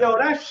music hit? Yo,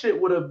 that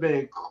shit would have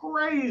been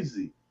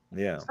crazy.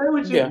 Yeah. Say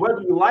what you,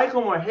 whether you like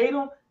them or hate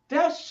them,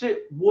 that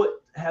shit would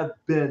have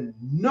been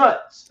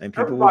nuts. And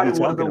people would be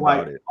talking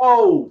about it.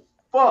 Oh,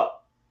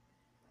 fuck.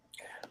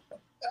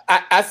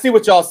 I see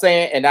what y'all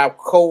saying, and I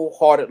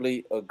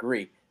wholeheartedly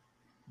agree.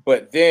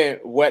 But then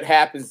what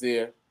happens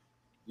if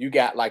you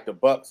got like the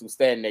Bucks who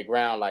stand their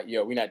ground, like,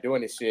 yo, we're not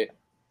doing this shit,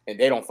 and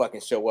they don't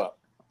fucking show up?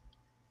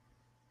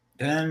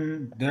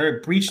 Then they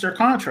breached their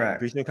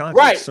contract.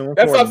 Right. That's what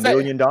I'm saying. $1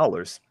 million.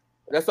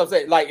 That's what I'm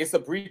saying. Like, it's a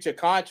breach of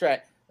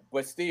contract,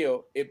 but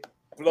still,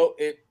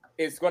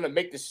 it's gonna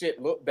make the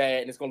shit look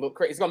bad, and it's gonna look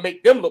crazy. It's gonna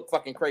make them look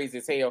fucking crazy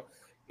as hell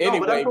Anyway,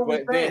 but that's what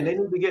we're saying. They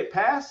need to get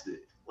past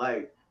it.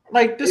 Like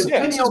this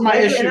is my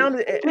issue.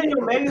 If Kenny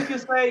Omega can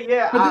say,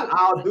 "Yeah,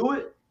 I'll do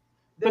it,"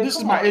 but this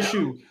is my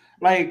issue.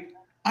 Like,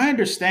 I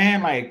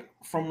understand, like,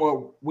 from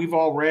what we've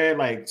all read,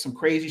 like some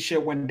crazy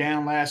shit went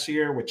down last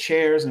year with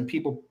chairs and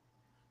people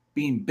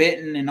being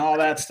bitten and all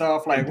that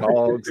stuff, like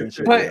dogs and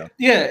shit. But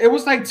yeah, it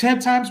was like 10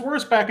 times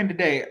worse back in the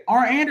day.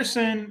 Arn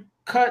Anderson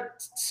cut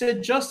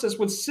Sid Justice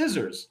with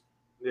scissors,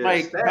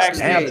 like backstage,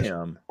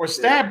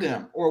 stabbed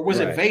him, or was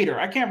it Vader?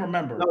 I can't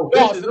remember.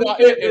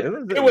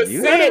 It was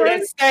Sid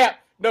that stabbed.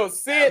 No,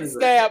 Sid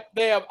stabbed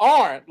damn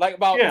Arn like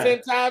about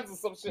 10 times or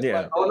some shit.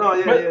 Yeah. Like that. Oh no,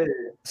 yeah.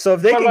 So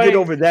if they can get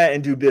over that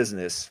and do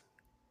business,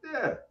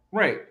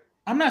 right.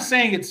 I'm not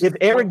saying it's if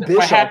Eric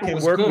Bischoff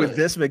can work with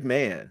Vince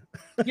McMahon.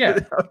 Yeah,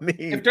 I mean,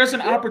 if there's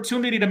an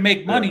opportunity to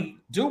make money,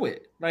 do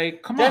it.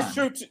 Like, come on.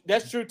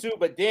 That's true too.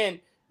 But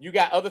then you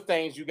got other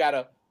things you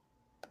gotta,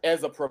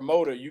 as a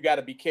promoter, you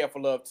gotta be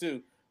careful of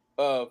too.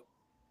 Of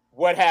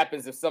what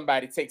happens if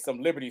somebody takes some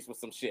liberties with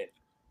some shit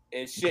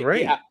and shit.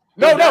 Great. Yeah.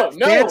 No,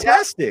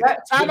 fantastic.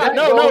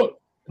 No.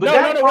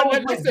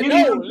 Listen.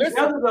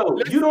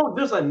 You don't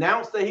just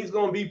announce that he's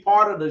going to be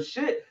part of the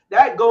shit.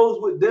 That goes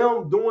with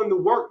them doing the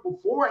work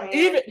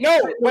beforehand.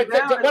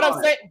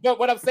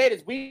 What I'm saying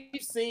is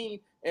we've seen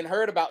and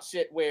heard about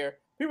shit where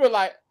people are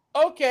like,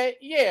 okay,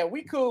 yeah,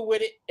 we cool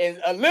with it, and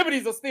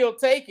liberties are still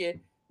taken,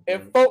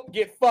 and folk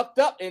get fucked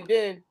up, and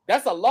then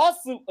that's a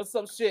lawsuit or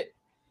some shit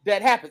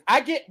that happens.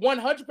 I get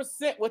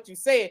 100% what you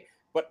said,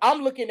 but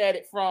I'm looking at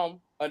it from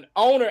an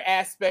owner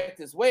aspect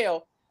as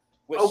well.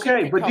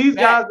 Okay, but these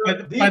guys are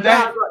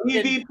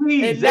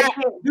EVPs. They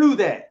can't do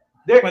that.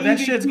 But that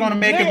shit's gonna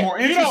make it more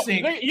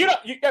interesting. You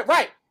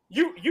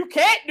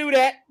can't do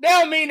that.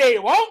 That don't mean they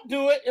won't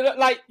do it.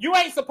 Like you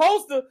ain't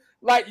supposed to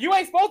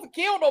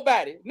kill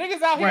nobody.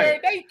 Niggas out here every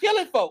day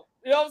killing folk.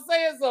 You know what I'm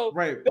saying? So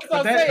that's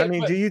what I'm saying. I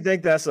mean, do you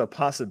think that's a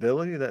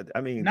possibility? That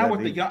I mean, not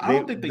with the young. I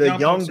don't think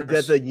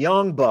the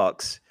young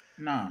bucks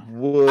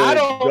would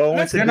go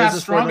into they're not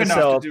business strong for enough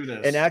themselves to do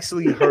this and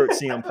actually hurt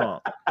CM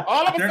Punk.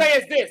 All I'm gonna say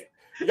is this.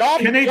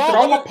 Can they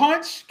throw a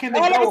punch?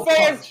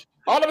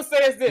 All I'm gonna say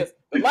is this: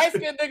 the light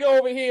skinned nigga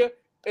over here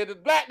and the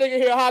black nigga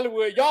here in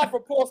Hollywood, y'all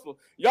from Portsmouth.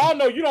 Y'all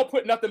know you don't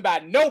put nothing by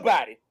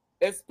nobody,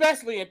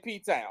 especially in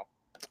P-Town.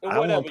 I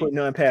won't put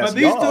none past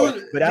y'all,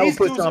 but I will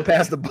put some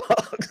past the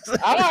Bucks.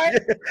 All right.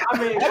 I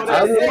mean,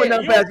 I won't put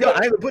none past y'all.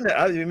 I ain't putting that.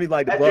 I mean,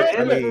 like the Bucks.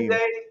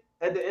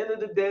 At the end of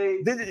the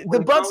day,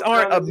 the Bucks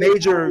aren't a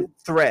major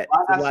threat.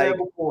 Like I said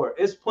before,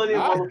 it's plenty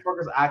of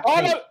motherfuckers I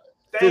can't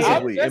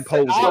physically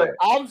impose that.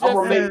 I'm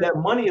gonna make that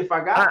money if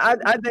I got.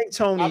 I think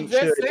Tony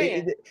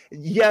should.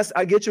 Yes,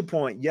 I get your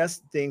point.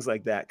 Yes, things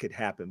like that could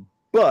happen,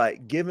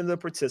 but given the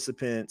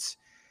participants,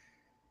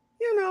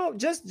 you know,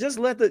 just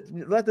let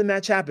the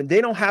match happen. They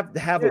don't have to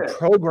have a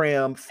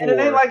program for. And it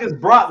ain't like it's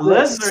Brock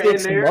Lesnar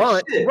in there,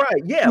 right?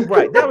 Yeah,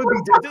 right. That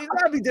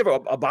would be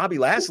different. A Bobby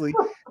Lashley.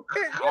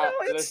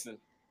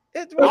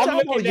 We're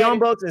talking about Young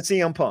Bucks and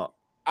CM Punk.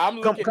 Come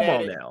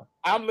on now.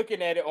 I'm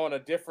looking at it on a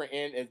different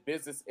end as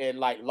business and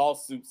like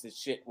lawsuits and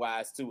shit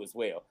wise too as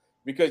well.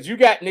 Because you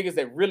got niggas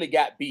that really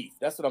got beef.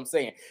 That's what I'm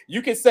saying.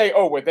 You can say,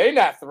 oh, well, they're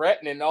not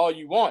threatening all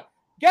you want.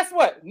 Guess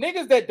what?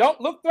 Niggas that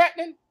don't look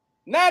threatening,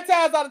 9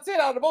 times out of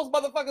 10 are the most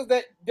motherfuckers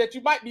that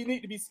you might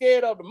need to be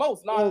scared of the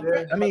most.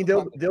 I mean,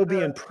 they'll be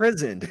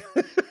imprisoned.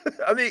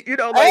 I mean, you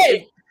know,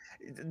 like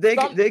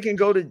they can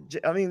go to.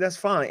 I mean, that's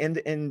fine.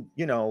 And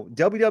you know,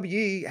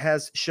 WWE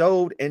has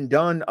showed and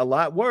done a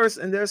lot worse,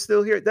 and they're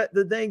still here. That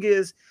the thing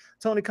is,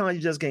 Tony Khan,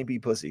 you just can't be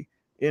pussy.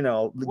 You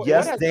know,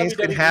 yes, things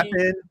can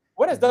happen.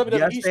 What has WWE?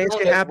 Yes, things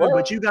can happen,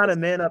 but you got to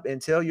man up and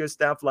tell your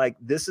staff like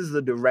this is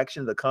the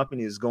direction the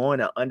company is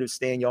going. I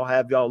understand y'all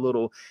have y'all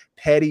little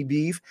petty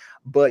beef,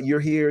 but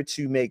you're here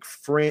to make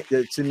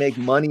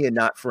money and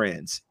not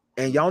friends.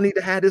 And y'all need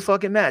to have this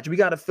fucking match. We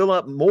got to fill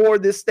up more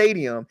of this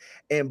stadium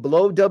and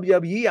blow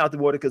WWE out the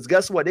water. Because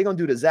guess what? They're going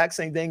to do the exact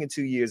same thing in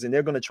 2 years, and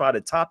they're going to try to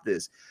top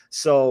this.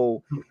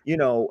 So, you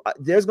know,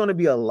 there's going to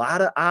be a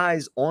lot of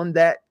eyes on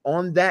that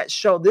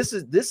show. This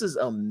is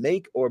a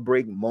make or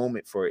break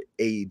moment for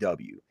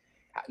AEW.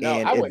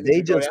 And if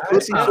they just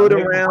pussyfoot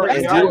around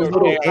and do a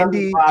little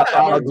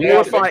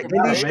glorified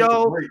indie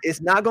show,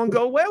 it's not gonna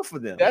go well for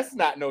them. That's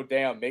not no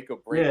damn make or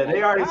break. Yeah,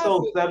 they already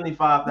sold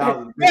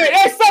 75,000. Yeah,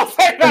 they sold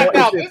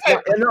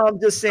 75,000. No, I'm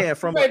just saying.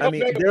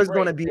 There's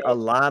going to be a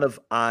lot of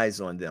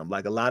eyes on them.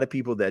 Like a lot of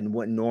people that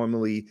wouldn't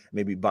normally,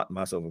 maybe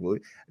myself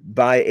included,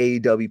 buy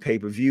AEW pay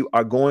per view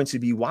are going to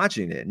be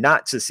watching it,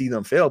 not to see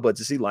them fail, but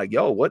to see like,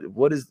 yo, what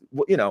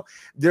you know.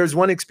 There's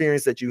one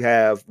experience that you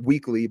have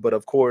weekly, but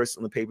of course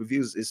on the pay per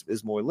views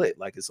is more lit.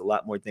 Like it's a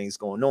lot more things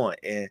going on,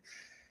 and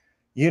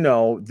you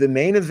know the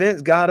main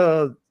event's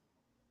gotta.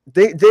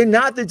 They're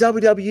not the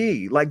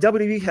WWE. Like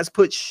WWE has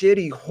put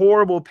shitty,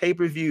 horrible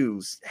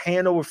pay-per-views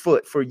hand over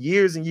foot for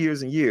years and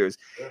years and years,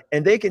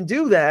 and they can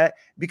do that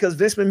because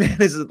Vince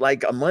McMahon is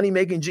like a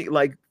money-making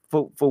like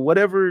for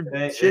whatever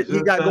shit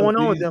he got going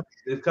on with them.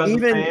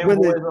 Even when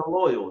they're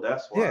loyal,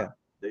 that's why.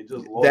 They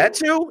just loyal. That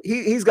too.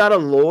 He's got a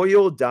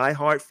loyal,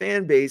 diehard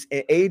fan base,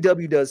 and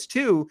AEW does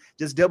too.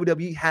 Just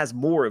WWE has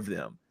more of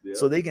them,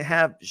 so they can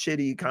have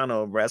shitty kind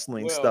of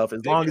wrestling stuff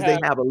as long as they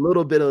have a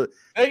little bit of.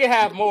 They can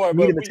have more,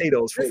 meat but and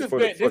potatoes for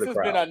the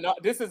crowd.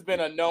 This has been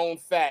a known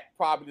fact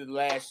probably the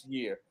last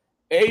year.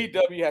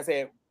 AEW has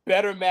had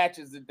better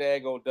matches than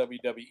daggone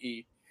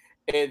WWE,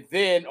 and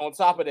then on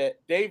top of that,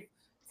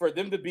 for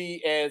them to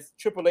be, as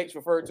Triple H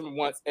referred to me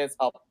once, as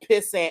a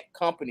pissant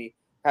company,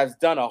 has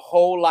done a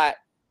whole lot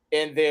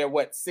in their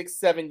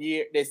 6-7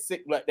 year, their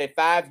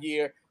 5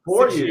 year,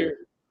 4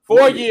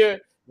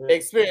 year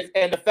experience,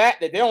 and the fact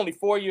that they're only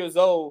 4 years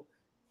old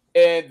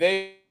and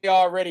they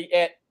already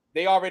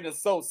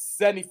sold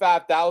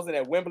 75,000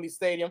 at Wembley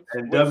Stadium,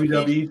 and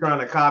WWE trying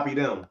to copy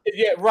them.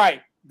 Yeah,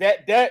 right.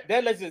 That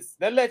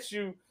lets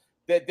you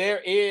that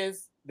there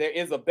is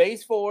a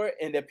base for it,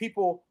 and that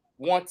people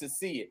want to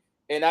see it.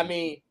 And I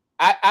mean,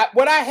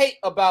 what I hate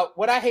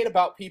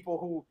about people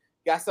who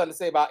got something to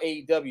say about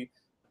AEW,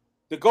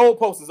 the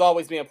goalpost is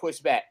always being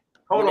pushed back.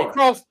 Hold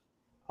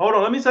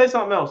on. Let me say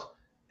something else.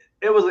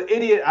 It was an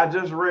idiot I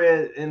just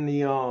read in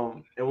the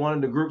in one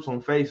of the groups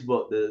on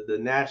Facebook, the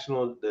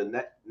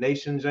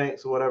Nation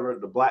Janks or whatever,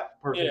 the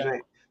black person Jank.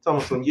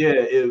 Telling some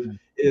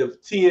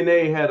if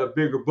TNA had a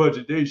bigger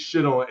budget, they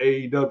shit on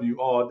AEW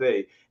all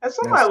day. And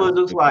somebody was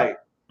just like,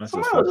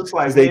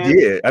 they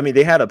did. I mean,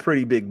 they had a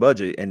pretty big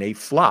budget and they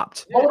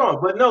flopped. Hold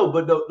on,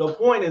 but the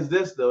point is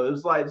this though.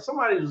 It's like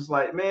somebody was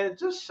like, man,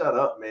 just shut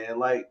up, man.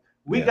 Like,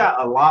 we got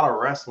a lot of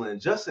wrestling.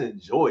 Just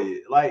enjoy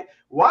it. Like,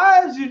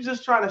 why is you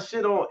just trying to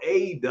shit on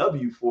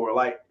AEW for?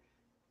 Like,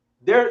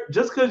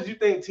 just because you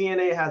think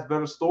TNA has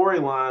better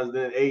storylines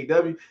than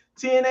AEW,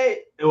 TNA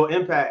or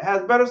Impact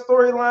has better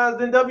storylines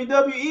than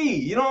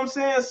WWE. You know what I'm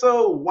saying?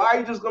 So why are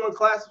you just gonna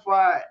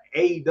classify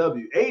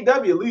AEW?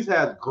 AEW at least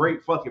has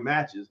great fucking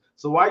matches.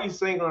 So why are you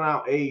singling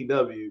out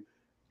AEW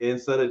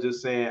instead of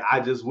just saying, I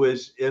just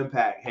wish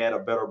Impact had a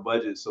better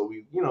budget so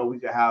we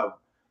could have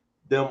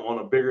them on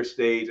a bigger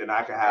stage and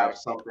I could have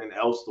something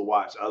else to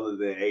watch other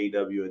than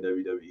AEW and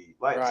WWE.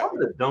 Like some of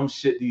the dumb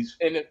shit these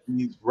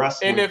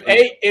wrestling. And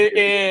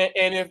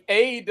if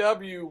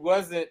AEW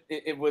wasn't,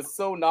 it was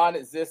so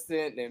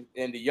non-existent,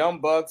 and the Young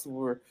Bucks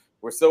were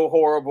so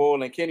horrible,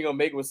 and Kenny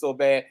Omega was so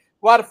bad,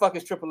 why the fuck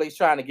is Triple H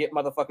trying to get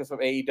motherfuckers from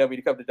AEW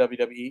to come to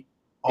WWE?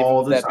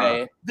 All the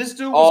time. This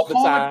dude was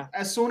calling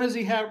as soon as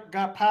he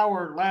got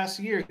power last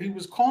year. He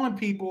was calling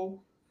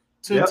people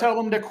to tell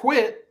them to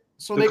quit.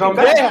 So they come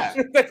back.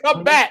 They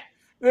come back.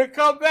 They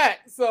come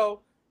back.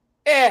 So,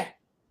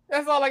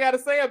 that's all I got to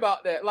say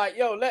about that. Like,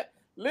 yo,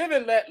 live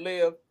and let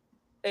live,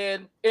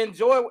 and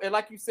enjoy. And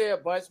like you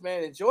said, Bunch,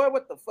 man, enjoy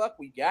what the fuck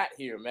we got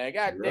here, man.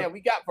 God damn,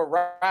 we got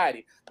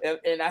variety.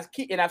 And I've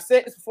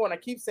said this before, and I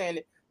keep saying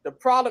it. The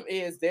problem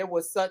is there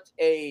was such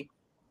a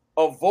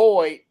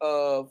void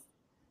of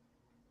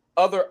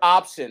other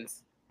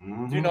options.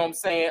 Mm-hmm. You know what I'm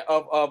saying?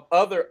 Of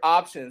other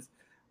options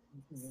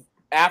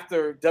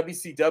after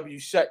WCW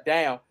shut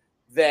down.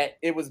 That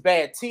it was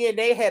bad.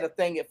 TNA had a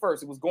thing at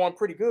first. It was going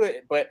pretty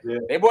good, but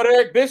they brought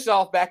Eric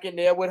Bischoff back in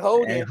there with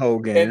Hogan.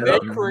 And their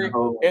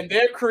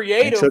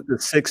creative took the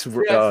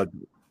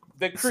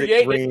their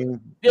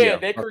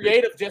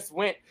creative just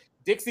went.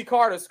 Dixie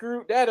Carter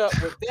screwed that up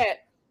with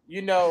that.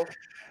 You know,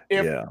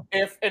 if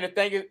and the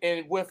thing is,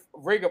 and with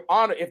Ring of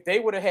Honor, if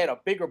they would have had a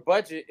bigger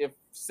budget, if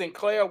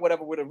Sinclair or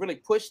whatever would have really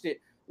pushed it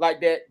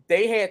like that,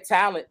 they had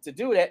talent to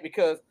do that,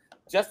 because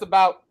just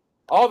about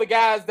all the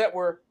guys that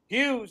were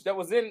huge that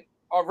was in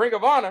Ring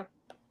of Honor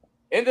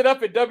ended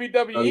up at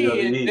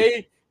WWE. And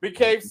they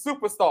became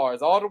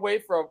superstars all the way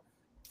from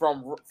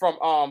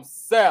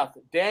Seth,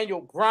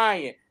 Daniel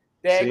Bryan,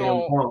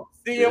 CM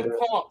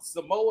Punk,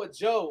 Samoa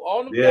Joe,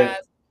 all them guys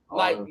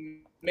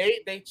made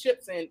they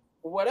chips in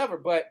whatever.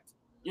 But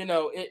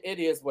it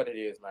is what it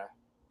is, man.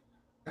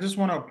 I just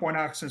want to point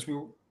out, since we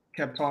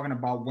kept talking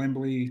about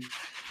Wembley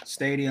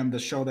Stadium, the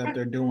show that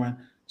they're doing.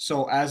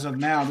 So as of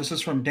now, this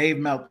is from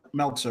Dave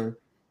Meltzer.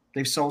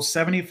 They've sold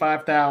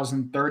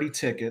 75,030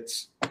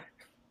 tickets.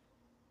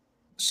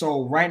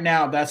 So right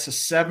now, that's the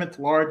 7th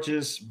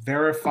largest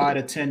verified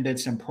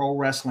attendance in pro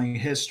wrestling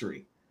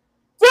history.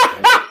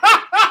 And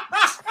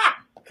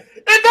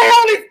they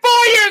only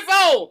 4 years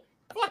old.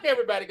 Fuck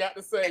everybody got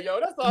to say, yo.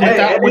 That's all.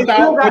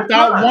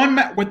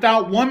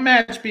 Without one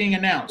match being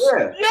announced.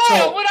 And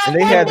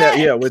they had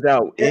that,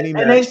 without any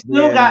match. And they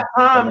still got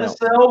time to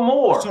sell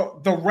more.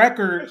 So the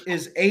record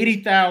is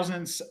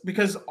 80,000,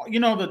 because the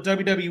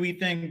WWE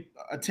thing,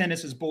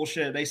 attendance is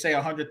bullshit. They say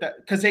 100,000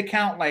 because they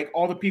count like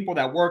all the people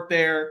that work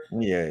there.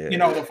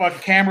 The fucking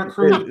camera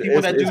crew,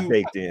 people that do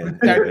baked in.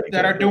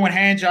 that are doing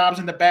hand jobs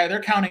in the back.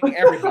 They're counting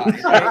everybody.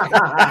 The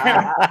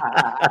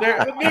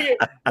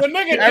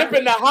nigga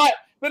dipping the hot.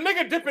 The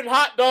nigga dipping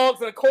hot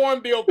dogs in a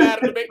cornmeal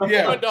batter to make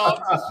corn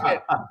dogs and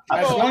shit.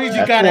 As long as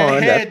you got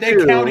a head,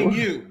 they counting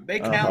you. They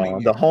counting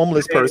you. The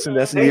homeless person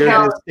that's near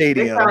the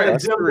stadium.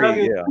 That's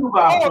 3.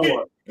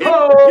 He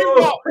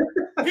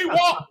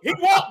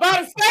walked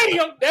by the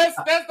stadium. That's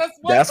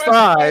That's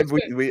 5.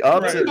 We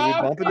up to we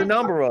bumping the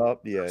number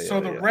up. Yeah. So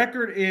the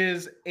record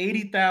is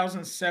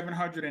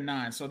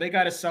 80,709. So they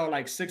got to sell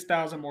like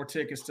 6,000 more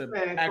tickets to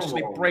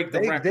actually break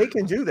the record. They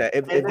can do that.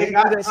 If they do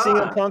that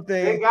CM Punk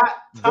thing,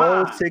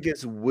 those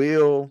tickets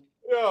will.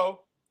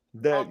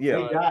 Because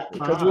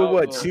we're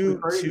what 2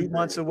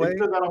 months away. They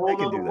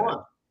can do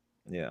that.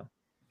 Yeah.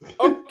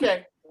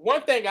 Okay.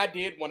 One thing I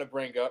did want to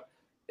bring up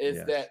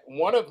is that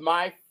one of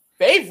my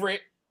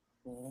favorite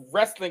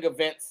wrestling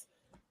events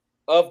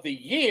of the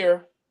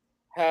year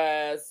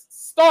has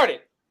started.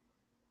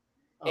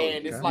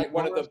 And it's like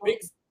one of the big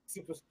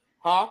super.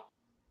 Oh,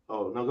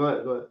 no, go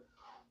ahead.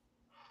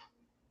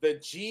 The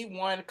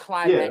G1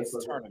 Climax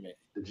tournament.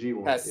 The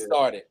G1 has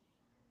started.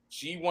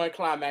 G1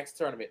 Climax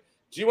tournament.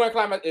 G1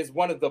 Climax is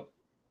one of the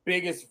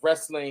biggest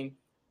wrestling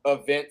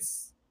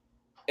events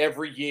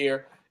every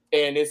year.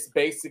 And it's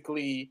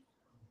basically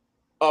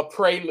a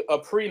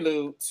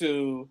prelude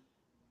to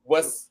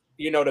what's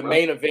the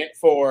main event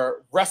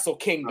for Wrestle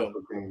Kingdom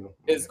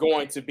is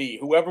going to be.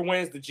 Whoever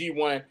wins the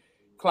G1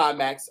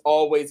 Climax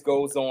always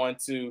goes on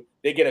to,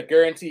 they get a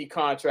guaranteed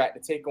contract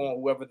to take on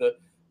whoever the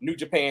New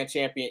Japan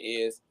champion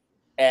is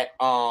at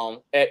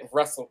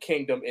Wrestle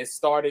Kingdom. It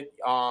started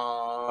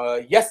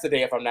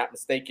yesterday, if I'm not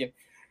mistaken.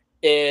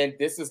 And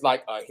this is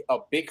like a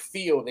big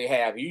field they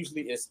have.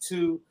 Usually it's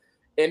 2,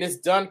 and it's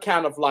done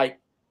kind of like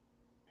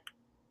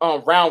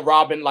round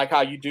robin, like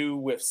how you do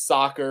with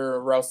soccer,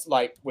 or else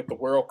like with the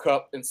World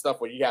Cup and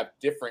stuff, where you have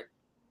different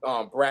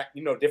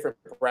different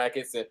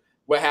brackets. And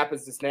what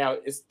happens is now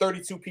it's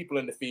 32 people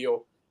in the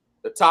field.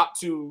 The top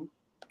 2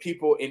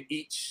 people in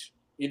each,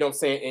 in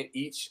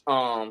each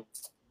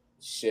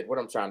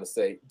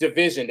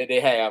division that they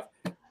have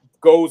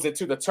goes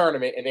into the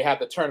tournament, and they have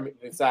the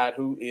tournament to decide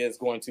who is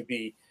going to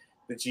be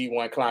the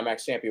G1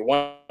 Climax champion.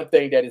 One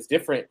thing that is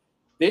different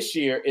this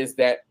year is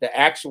that the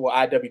actual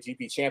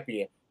IWGP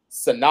champion,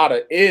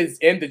 Sonata, is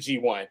in the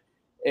G1.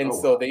 And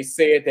so they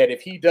said that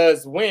if he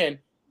does win,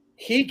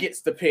 he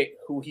gets to pick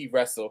who he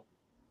wrestle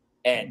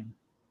at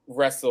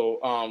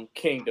Wrestle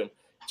Kingdom.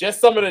 Just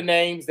some of the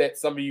names that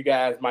some of you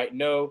guys might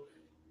know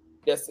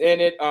that's in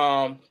it.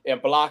 In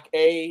Block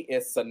A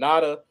is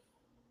Sonata,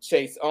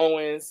 Chase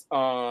Owens,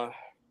 Kaito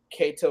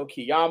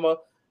Kiyama,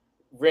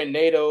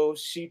 Renato,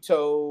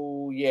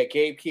 Shito,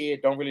 Gabe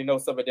Kidd, don't really know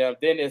some of them.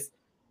 Then it's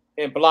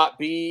in Block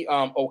B,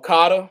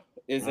 Okada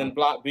is in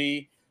Block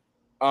B.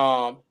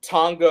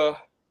 Tonga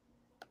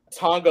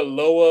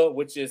Loa,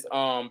 which is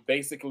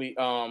basically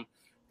one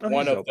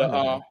of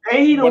the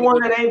ain't he the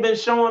one that ain't been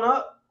showing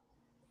up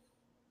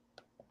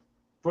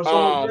for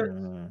some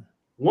events?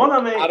 One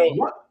of them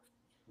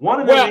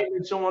ain't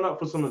been showing up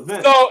for some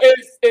events. So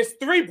it's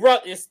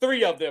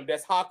 3 of them.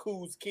 That's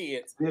Haku's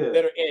kids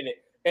that are in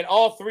it, and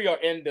all 3 are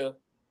in the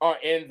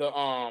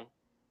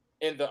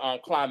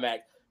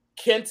climax.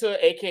 Kenta,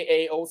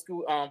 aka Old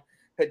School,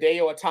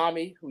 Hideo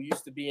Itami, who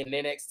used to be in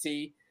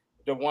NXT,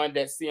 the one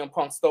that CM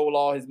Punk stole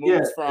all his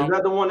moves from. Is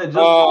that the one that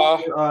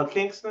just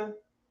Kingston?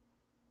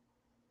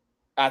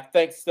 I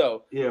think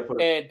so. Yeah.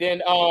 And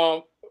then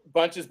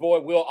Bunch's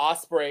boy Will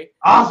Ospreay.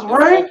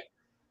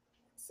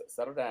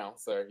 Settle down,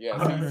 sir.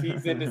 Yes,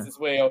 he's in this as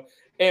well.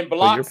 And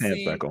Block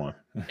C. Back on.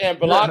 And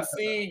Block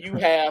C, you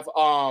have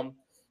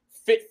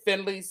Fit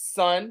Finley's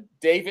son,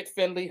 David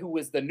Finley, who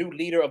is the new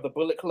leader of the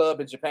Bullet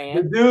Club in Japan.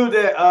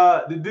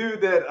 The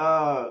dude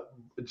that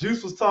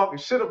Juice was talking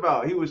shit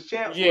about. He was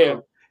champ.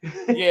 David.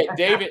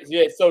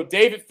 Yeah, so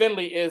David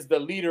Finley is the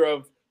leader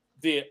of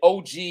the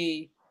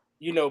OG,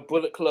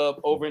 Bullet Club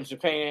over in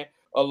Japan,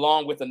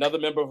 along with another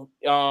member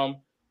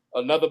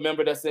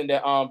that's in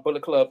that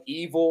Bullet Club,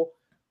 Evil.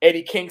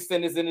 Eddie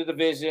Kingston is in the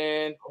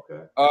division.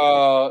 Okay.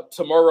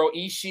 Tomoro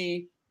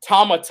Ishii,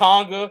 Tama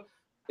Tonga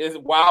is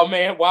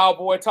Wild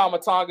Boy Tama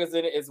Tonga is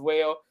in it as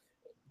well.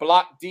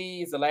 Block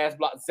D is the last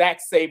block. Zack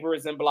Sabre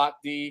is in Block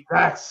D.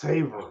 Zack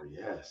Sabre,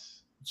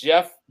 yes.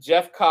 Jeff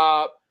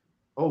Cobb.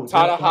 Oh,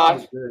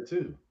 Tanahashi there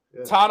too.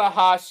 Yeah.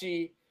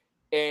 Tanahashi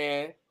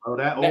and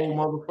that old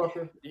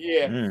motherfucker.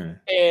 Yeah,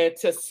 and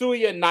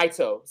Tetsuya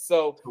Naito.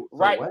 So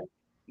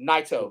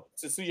Naito,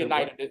 Tetsuya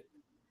Naito.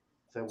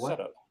 Say what?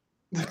 Shut up.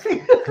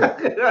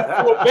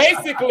 Well,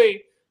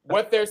 basically,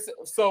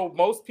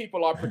 most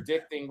people are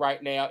predicting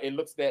right now. It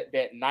looks that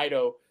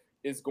Naito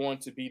is going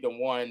to be the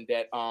one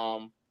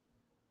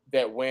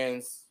that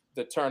wins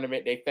the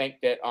tournament. They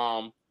think that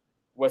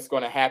what's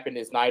going to happen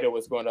is Naito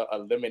is going to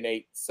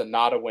eliminate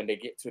Sonata when they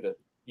get to the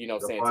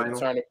the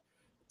tournament.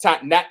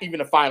 Not even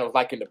the finals,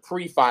 like in the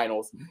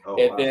pre-finals,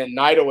 then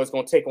Naito is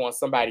going to take on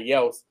somebody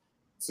else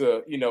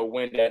to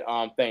win that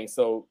thing.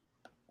 So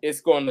it's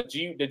going to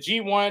the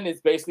G1 is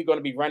basically going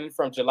to be running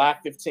from July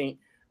 15th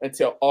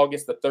until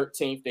August the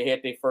 13th. They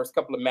had their first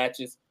couple of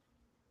matches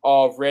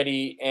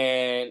already,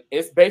 and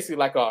it's basically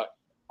like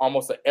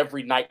almost an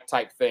every night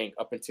type thing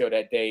up until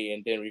that day,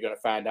 and then we're going to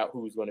find out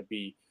who's going to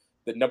be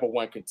the number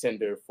one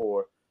contender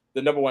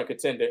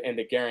and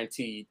the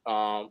guaranteed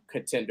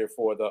contender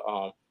for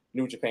the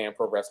New Japan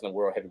Pro Wrestling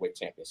World Heavyweight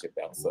Championship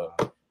belt. So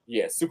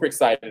yeah, super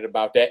excited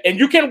about that. And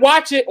you can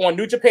watch it on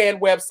New Japan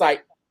website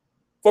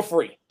for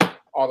free.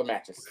 all the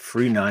matches.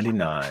 Free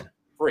 99.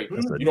 Free.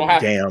 That's a You don't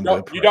have damn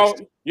good you price.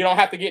 don't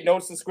have to get no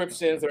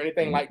subscriptions or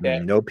anything like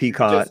that. No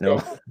Peacock,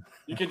 no.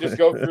 You can just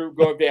go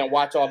there and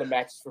watch all the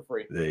matches for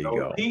free. There you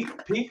go.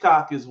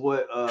 Peacock is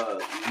what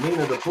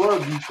Nina the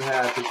Plug used to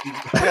have.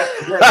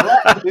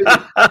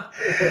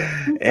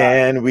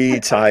 And we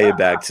tie it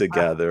back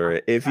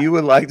together. If you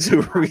would like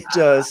to reach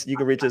us, you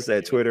can reach us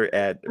at Twitter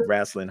at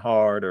Rassling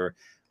Hard or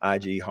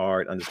IG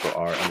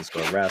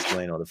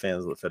Hard_R_Rassling or the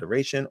Fans of the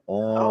Federation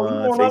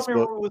on you Facebook. Up here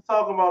when we was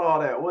talking about all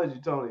that. What did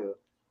you tell me?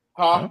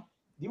 Huh?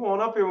 You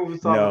weren't up here when we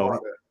was talking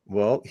about that.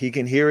 Well, he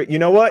can hear it. You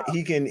know what?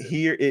 He can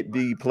hear it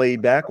be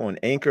played back on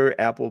Anchor,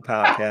 Apple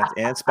Podcasts,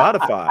 and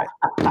Spotify.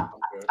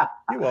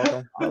 You're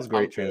welcome. That was a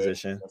great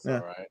transition. That's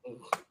all right.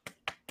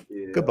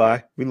 Yeah.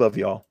 Goodbye. We love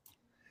y'all.